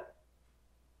on it.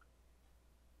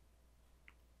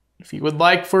 If you would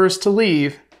like for us to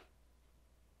leave,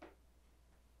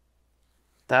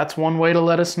 that's one way to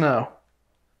let us know.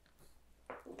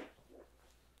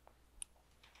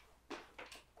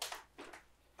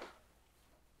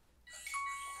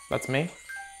 That's me.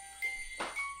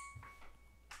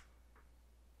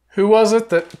 Who was it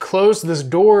that closed this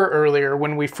door earlier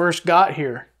when we first got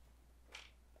here?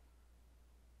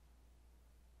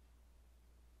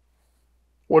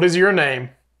 What is your name?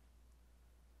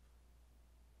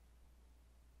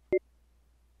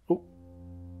 Oh.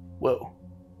 Whoa.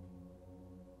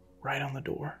 Right on the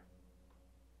door.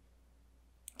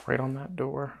 Right on that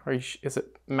door. Is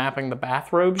it mapping the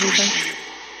bathrobes, you think?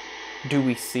 Do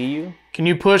we see you? Can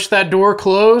you push that door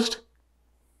closed?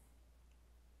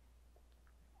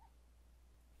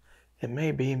 It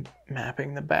may be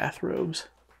mapping the bathrobes.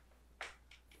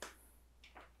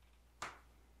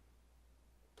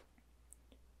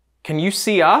 Can you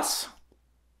see us?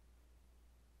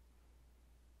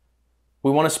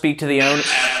 We want to speak to the owner.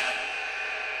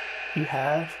 You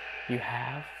have? You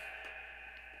have?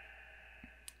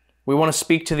 We want to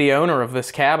speak to the owner of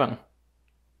this cabin,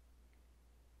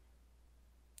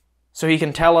 so he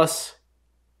can tell us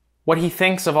what he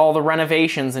thinks of all the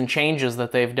renovations and changes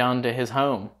that they've done to his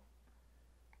home.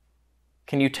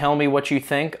 Can you tell me what you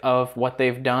think of what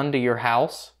they've done to your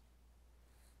house?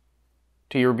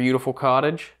 To your beautiful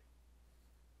cottage?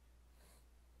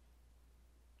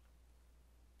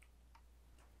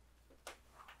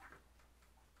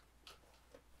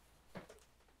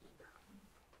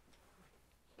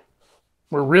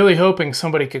 We're really hoping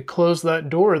somebody could close that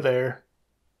door there.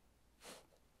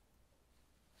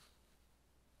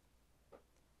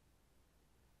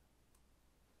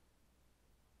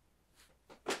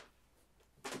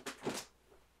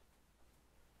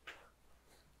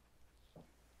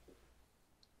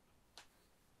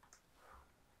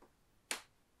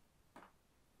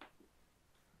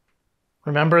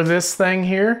 Remember this thing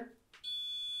here?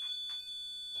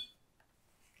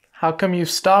 How come you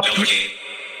stopped?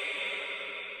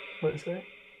 What is that?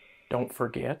 Don't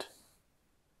forget.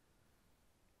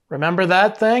 Remember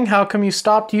that thing? How come you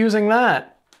stopped using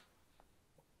that?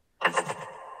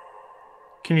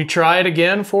 Can you try it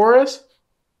again for us?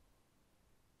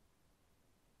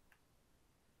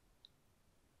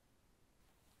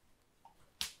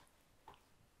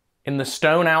 In the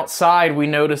stone outside, we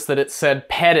noticed that it said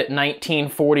Pettit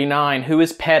 1949. Who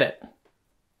is Pettit?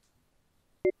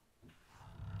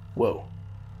 Whoa.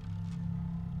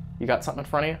 You got something in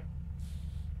front of you?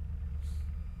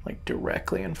 Like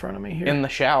directly in front of me here. In the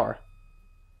shower.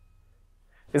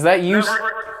 Is that you?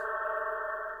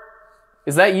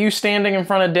 Is that you standing in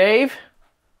front of Dave?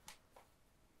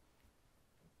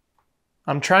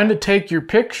 I'm trying to take your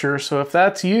picture, so if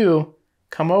that's you,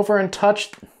 come over and touch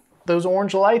those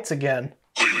orange lights again.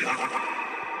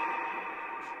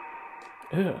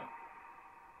 Ew.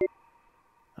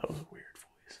 That was a weird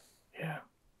voice. Yeah.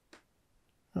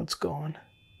 That's gone.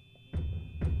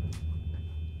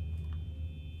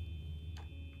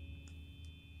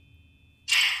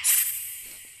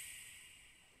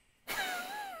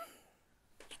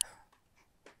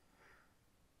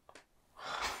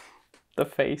 The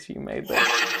face you made there.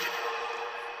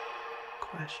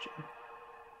 Question.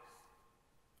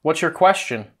 What's your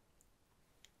question?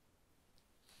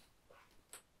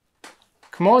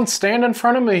 Come on, stand in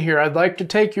front of me here. I'd like to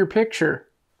take your picture.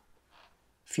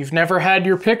 If you've never had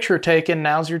your picture taken,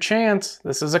 now's your chance.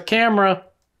 This is a camera.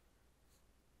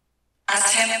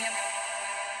 Ask him.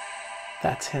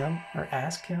 That's him? Or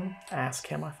ask him? Ask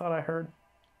him, I thought I heard.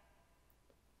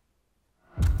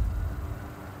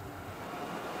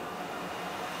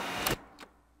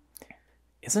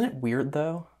 Isn't it weird,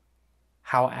 though,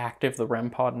 how active the REM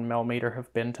pod and Melmeter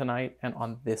have been tonight, and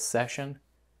on this session,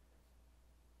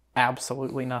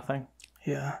 absolutely nothing?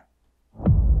 Yeah.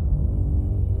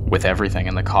 With everything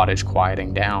in the cottage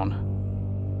quieting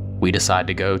down, we decide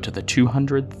to go to the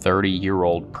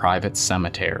 230-year-old private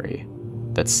cemetery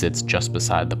that sits just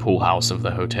beside the pool house of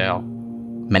the hotel.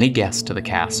 Many guests to the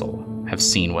castle have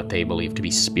seen what they believe to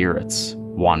be spirits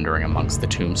wandering amongst the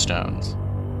tombstones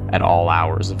at all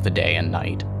hours of the day and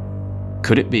night.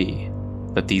 Could it be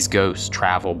that these ghosts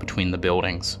travel between the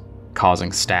buildings,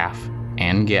 causing staff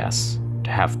and guests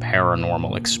to have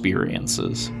paranormal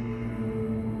experiences?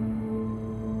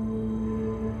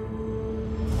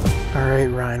 All right,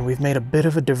 Ryan, we've made a bit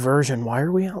of a diversion. Why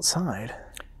are we outside?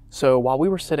 So while we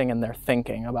were sitting in there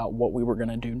thinking about what we were going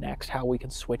to do next, how we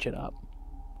could switch it up,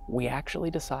 we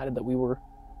actually decided that we were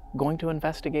going to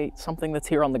investigate something that's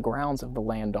here on the grounds of the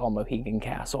Landal Mohegan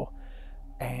Castle.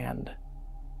 And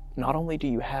not only do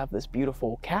you have this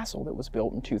beautiful castle that was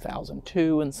built in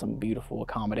 2002 and some beautiful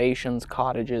accommodations,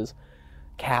 cottages,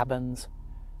 cabins,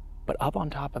 but up on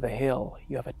top of the hill,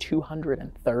 you have a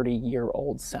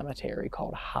 230-year-old cemetery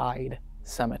called Hyde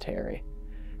Cemetery.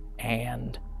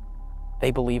 And they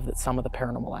believe that some of the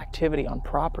paranormal activity on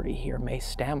property here may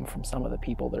stem from some of the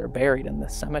people that are buried in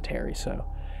this cemetery. So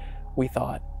we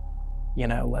thought, you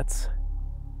know, let's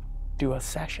do a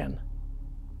session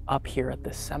up here at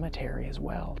this cemetery as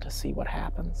well to see what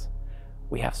happens.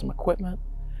 We have some equipment.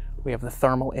 We have the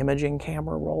thermal imaging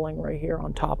camera rolling right here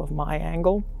on top of my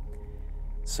angle.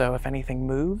 So if anything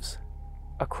moves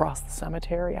across the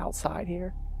cemetery outside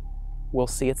here, we'll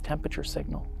see its temperature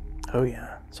signal. Oh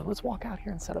yeah. So let's walk out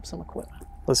here and set up some equipment.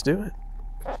 Let's do it.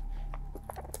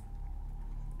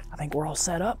 I think we're all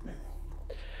set up.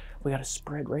 We got a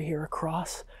spread right here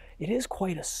across. It is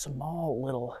quite a small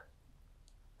little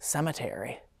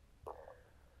cemetery.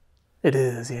 It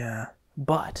is, yeah.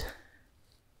 But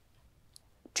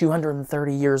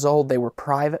 230 years old, they were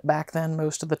private back then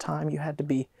most of the time. You had to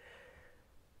be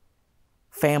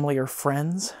family or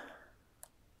friends.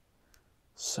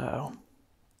 So,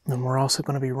 and we're also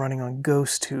going to be running on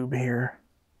Ghost Tube here.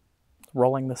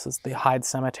 Rolling, this is the Hyde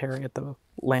Cemetery at the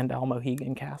Landal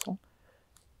Mohegan Castle.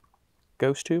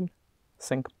 Ghost Tube,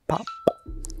 sync, pop.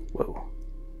 Whoa.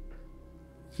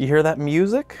 You hear that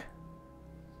music?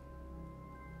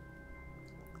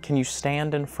 Can you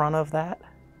stand in front of that?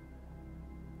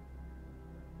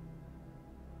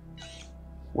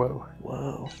 Whoa.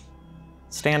 Whoa.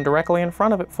 Stand directly in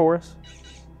front of it for us.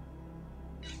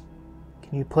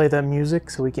 Can you play that music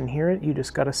so we can hear it? You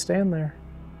just gotta stand there.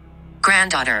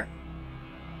 Granddaughter.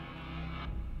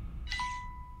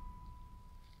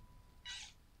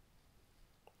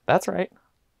 That's right.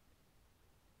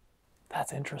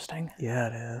 That's interesting. Yeah,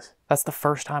 it is. That's the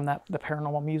first time that the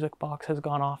paranormal music box has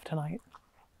gone off tonight.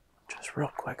 Just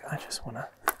real quick, I just wanna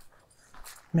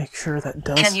make sure that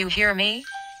does... Can you hear me?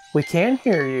 We can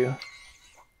hear you.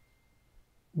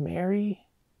 Mary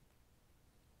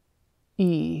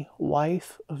E.,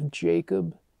 wife of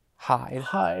Jacob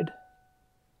Hyde.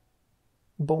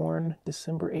 Born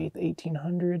December 8th,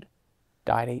 1800.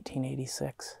 Died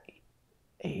 1886.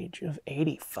 Age of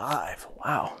 85.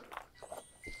 Wow.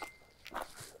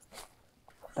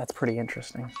 That's pretty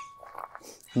interesting.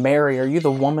 Mary, are you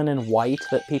the woman in white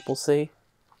that people see?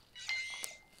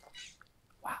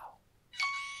 Wow.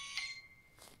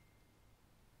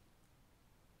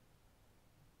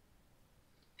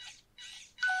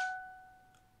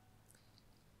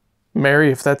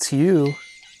 Mary, if that's you,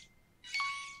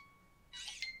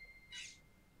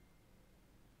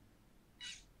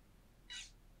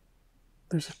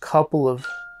 there's a couple of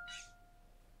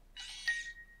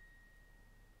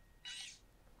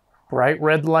bright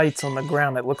red lights on the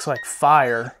ground. It looks like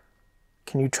fire.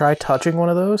 Can you try touching one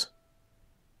of those?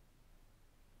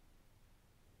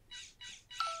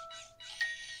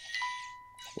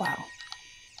 Wow.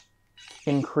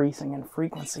 Increasing in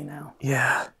frequency now.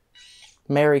 Yeah.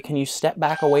 Mary, can you step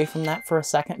back away from that for a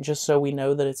second just so we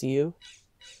know that it's you?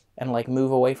 And like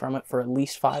move away from it for at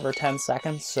least 5 or 10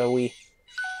 seconds so we...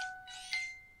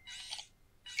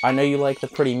 I know you like the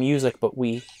pretty music, but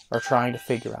we are trying to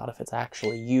figure out if it's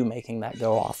actually you making that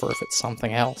go off or if it's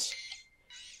something else.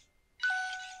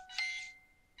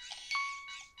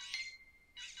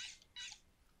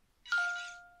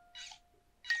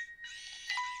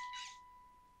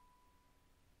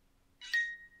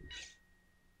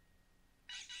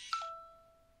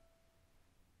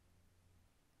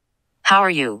 How are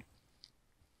you?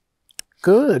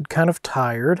 Good. Kind of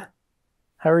tired.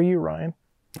 How are you, Ryan?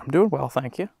 I'm doing well,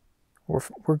 thank you.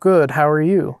 We're good. How are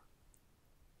you?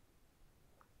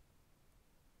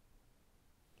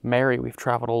 Mary, we've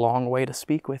traveled a long way to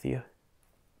speak with you.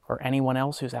 Or anyone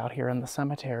else who's out here in the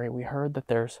cemetery. We heard that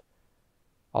there's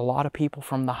a lot of people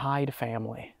from the Hyde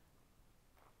family.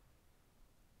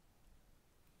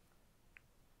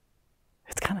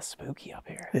 It's kind of spooky up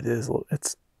here. It is.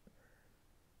 It's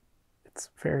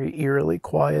very eerily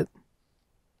quiet.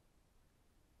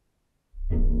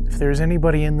 If there's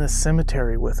anybody in this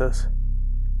cemetery with us,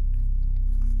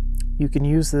 You can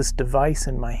use this device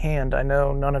in my hand. I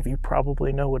know none of you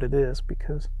probably know what it is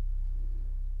because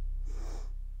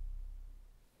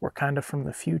we're kind of from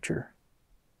the future.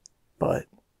 But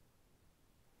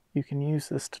you can use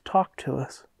this to talk to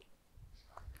us.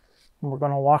 And we're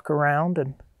going to walk around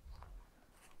and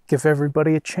give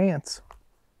everybody a chance.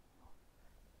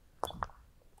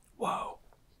 Whoa.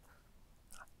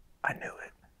 I knew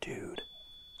it, dude.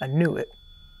 I knew it.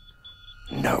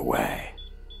 No way.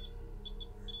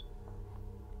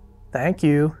 Thank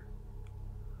you.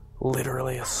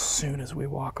 Literally as soon as we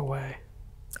walk away.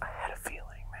 I had a feeling,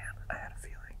 man. I had a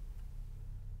feeling.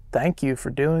 Thank you for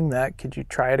doing that. Could you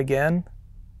try it again?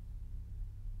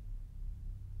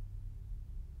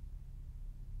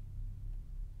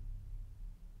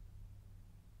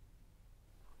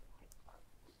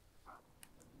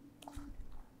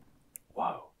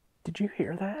 Whoa. Did you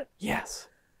hear that? Yes.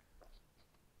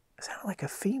 It sounded like a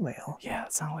female. Yeah,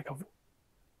 it sounded like a...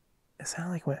 It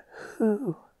sounded like it went,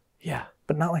 whoo. Yeah.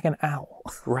 But not like an owl.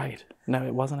 Right. No,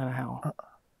 it wasn't an owl.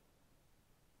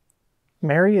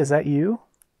 Mary, is that you?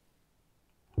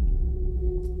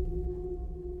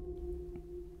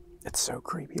 It's so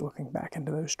creepy looking back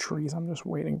into those trees. I'm just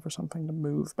waiting for something to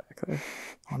move back there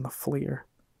on the FLIR.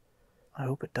 I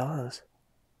hope it does.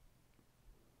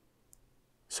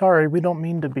 Sorry, we don't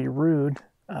mean to be rude.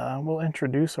 We'll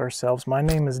introduce ourselves. My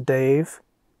name is Dave.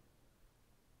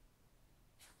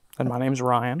 And my name's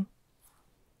Ryan.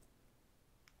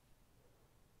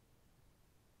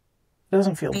 It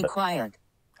doesn't feel Be bad. quiet.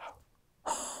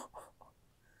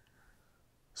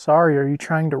 Sorry, are you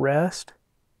trying to rest?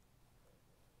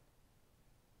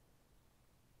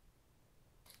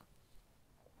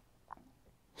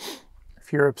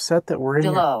 If you're upset that we're in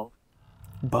Below.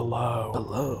 Below.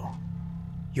 Below.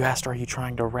 You asked, are you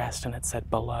trying to rest? And it said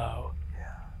below.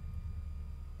 Yeah.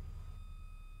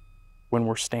 When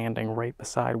we're standing right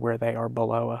beside where they are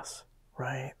below us.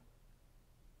 Right.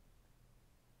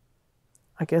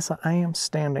 I guess I am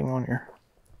standing on your...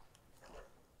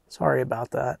 Sorry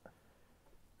about that.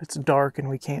 It's dark and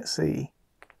we can't see.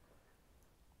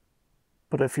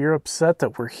 But if you're upset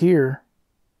that we're here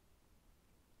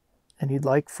and you'd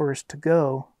like for us to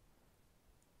go,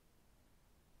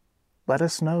 let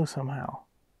us know somehow.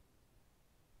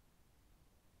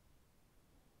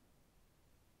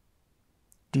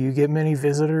 Do you get many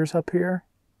visitors up here?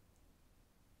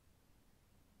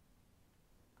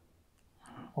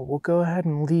 Well, we'll go ahead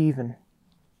and leave and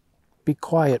be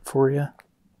quiet for you.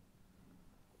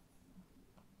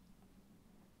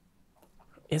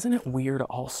 Isn't it weird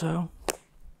also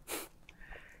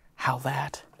how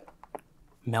that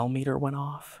millimeter went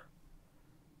off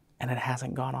and it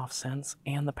hasn't gone off since,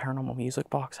 and the paranormal music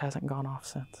box hasn't gone off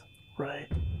since? Right.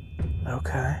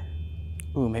 Okay.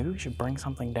 Ooh, maybe we should bring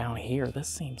something down here. This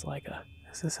seems like a...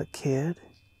 Is this a kid?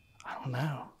 I don't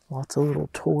know. Lots of little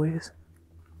toys.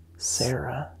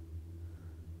 Sarah.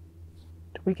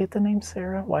 Did we get the name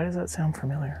Sarah? Why does that sound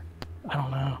familiar? I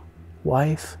don't know.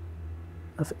 Wife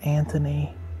of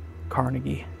Anthony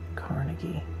Carnegie.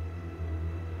 Carnegie.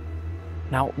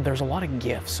 Now, there's a lot of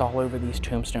gifts all over these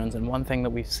tombstones, and one thing that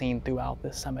we've seen throughout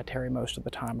this cemetery most of the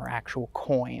time are actual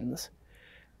coins.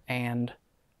 And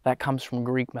that comes from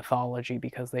Greek mythology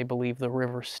because they believe the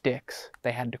river Styx,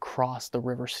 they had to cross the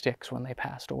river Styx when they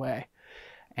passed away.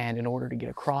 And in order to get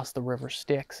across the river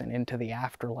Styx and into the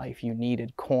afterlife, you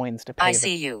needed coins to pay I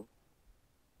see you.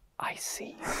 I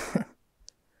see you.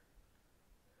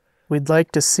 We'd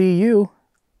like to see you.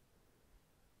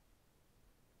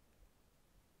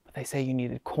 But they say you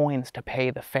needed coins to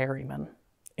pay the ferryman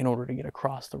in order to get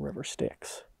across the river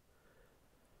Styx.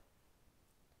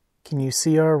 Can you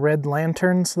see our red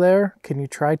lanterns there? Can you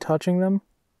try touching them?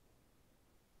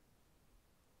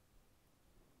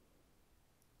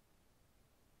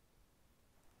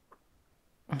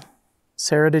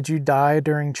 Sarah, did you die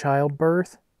during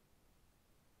childbirth?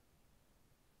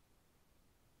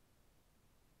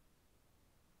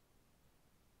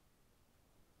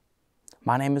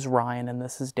 My name is Ryan and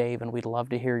this is Dave, and we'd love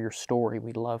to hear your story.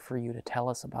 We'd love for you to tell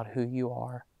us about who you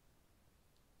are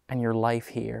and your life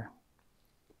here.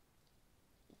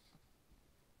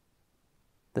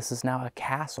 This is now a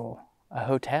castle, a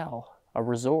hotel, a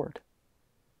resort.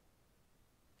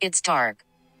 It's dark.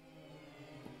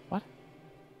 What?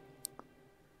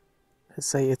 Did it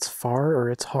say it's far or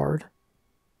it's hard?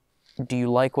 Do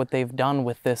you like what they've done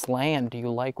with this land? Do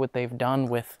you like what they've done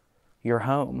with your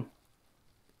home?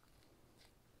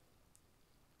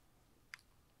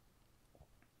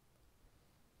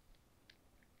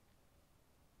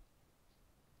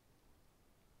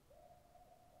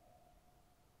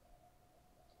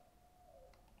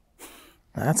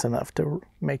 That's enough to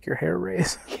make your hair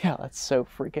raise. Yeah, that's so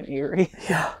freaking eerie.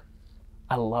 Yeah.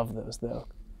 I love those, though.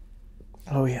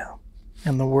 Oh, yeah.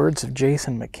 In the words of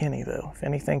Jason McKinney, though, if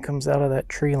anything comes out of that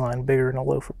tree line bigger than a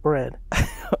loaf of bread,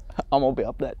 I'm gonna be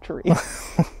up that tree.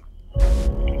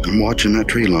 I'm watching that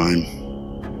tree line.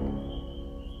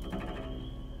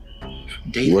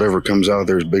 David. Whatever comes out of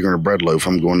there is bigger than a bread loaf.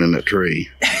 I'm going in that tree.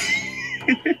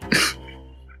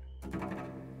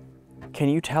 Can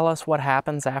you tell us what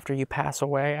happens after you pass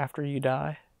away, after you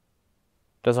die?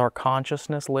 Does our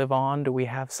consciousness live on? Do we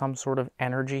have some sort of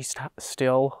energy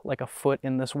still, like a foot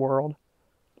in this world?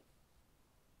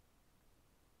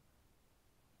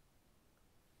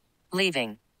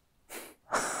 Leaving.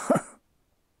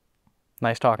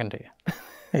 Nice talking to you.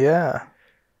 yeah.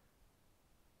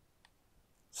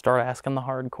 Start asking the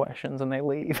hard questions and they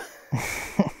leave.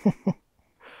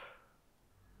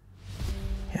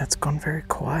 Yeah, it's gone very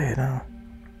quiet, huh?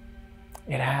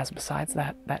 It has, besides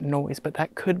that noise, but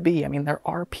that could be. I mean, there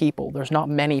are people. There's not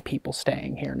many people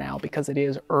staying here now because it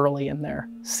is early in their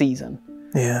season.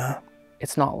 Yeah.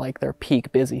 It's not like their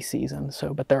peak busy season,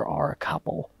 but there are a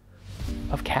couple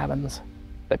of cabins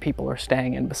that people are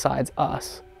staying in besides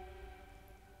us.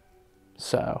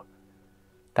 So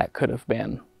that could have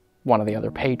been one of the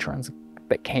other patrons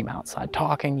that came outside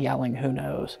talking, yelling, who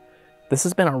knows. This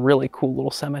has been a really cool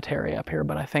little cemetery up here,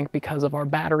 but I think because of our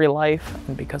battery life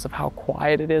and because of how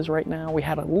quiet it is right now, we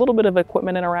had a little bit of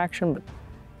equipment interaction, but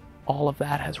all of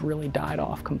that has really died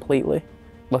off completely.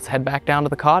 Let's head back down to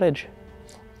the cottage.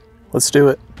 Let's do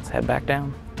it. Let's head back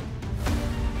down.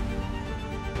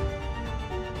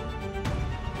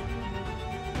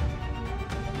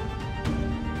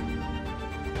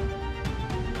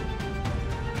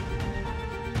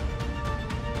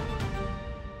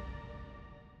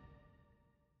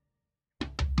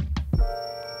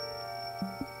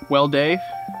 Well, Dave,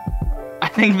 I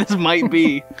think this might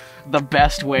be the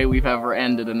best way we've ever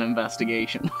ended an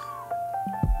investigation.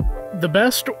 The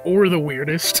best or the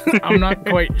weirdest? I'm not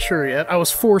quite sure yet. I was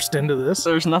forced into this.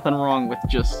 There's nothing wrong with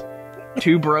just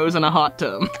two bros in a hot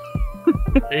tub.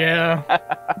 Yeah.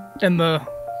 And the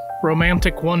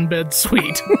romantic one-bed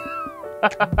suite.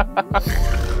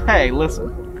 Hey,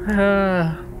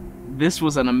 listen. This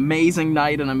was an amazing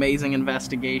night, an amazing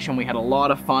investigation. We had a lot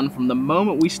of fun. From the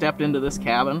moment we stepped into this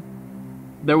cabin,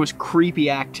 there was creepy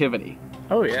activity.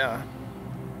 Oh, yeah.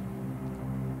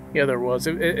 Yeah, there was.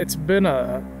 It's been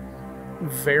a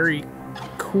very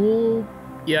cool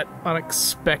yet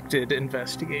unexpected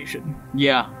investigation.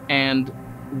 Yeah, and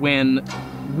when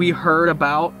we heard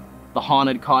about the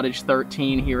haunted Cottage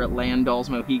 13 here at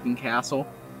Landall's Mohican Castle,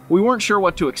 we weren't sure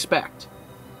what to expect.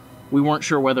 We weren't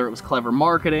sure whether it was clever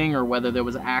marketing or whether there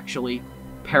was actually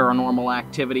paranormal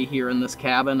activity here in this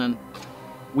cabin, and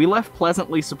we left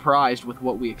pleasantly surprised with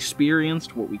what we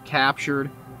experienced, what we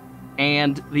captured,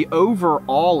 and the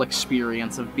overall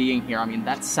experience of being here. I mean,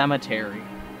 that cemetery,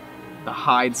 the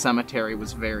Hyde Cemetery,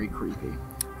 was very creepy.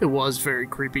 It was very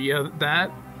creepy. Yeah,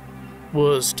 that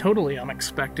was totally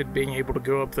unexpected, being able to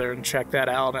go up there and check that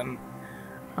out, and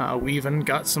we even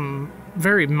got some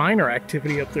very minor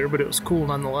activity up there, but it was cool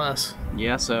nonetheless.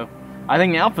 Yeah, so I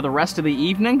think now for the rest of the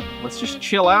evening, let's just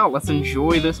chill out. Let's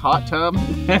enjoy this hot tub.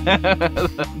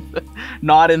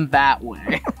 Not in that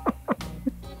way.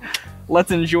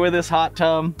 Let's enjoy this hot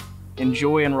tub,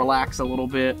 enjoy and relax a little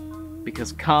bit,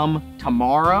 because come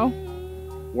tomorrow,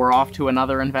 we're off to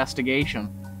another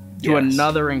investigation, to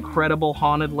another incredible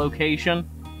haunted location,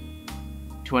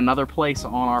 to another place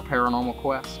on our paranormal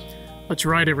quest. That's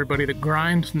right, everybody. The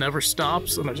grind never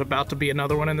stops, and there's about to be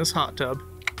another one in this hot tub.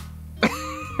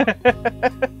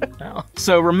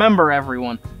 So remember,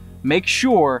 everyone, make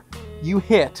sure you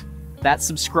hit that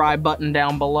subscribe button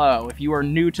down below. If you are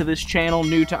new to this channel,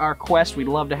 new to our quest, we'd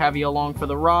love to have you along for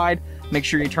the ride. Make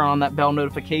sure you turn on that bell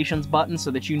notifications button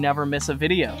so that you never miss a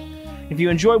video. If you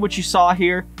enjoyed what you saw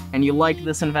here and you liked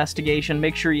this investigation,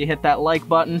 make sure you hit that like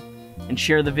button and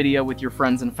share the video with your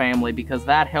friends and family, because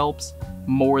that helps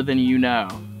more than you know.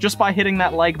 Just by hitting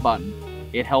that like button,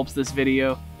 it helps this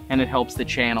video and it helps the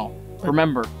channel.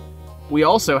 Remember, we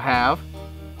also have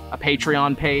a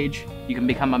Patreon page. You can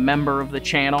become a member of the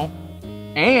channel.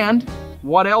 And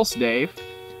what else, Dave?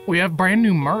 We have brand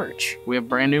new merch. We have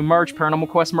brand new merch,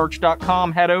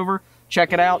 paranormalquestmerch.com. Head over,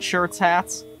 check it out, shirts,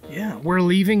 hats. Yeah, we're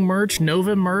leaving merch,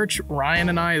 Nova merch, Ryan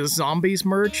and I as Zombies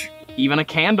merch. Even a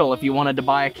candle if you wanted to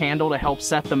buy a candle to help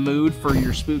set the mood for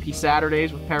your spooky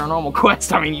Saturdays with Paranormal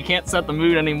Quest. I mean, you can't set the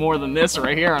mood any more than this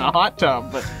right here in a hot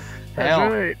tub, but hell,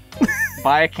 right.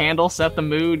 Buy a candle, set the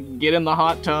mood, get in the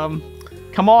hot tub.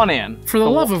 Come on in. For the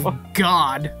love of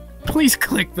God, Please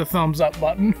click the thumbs up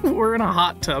button. We're in a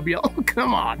hot tub, y'all.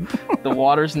 Come on. The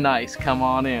water's nice. Come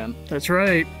on in. That's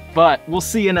right. But we'll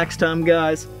see you next time,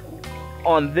 guys,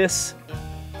 on this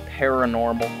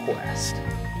paranormal quest.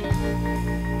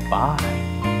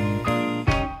 Bye.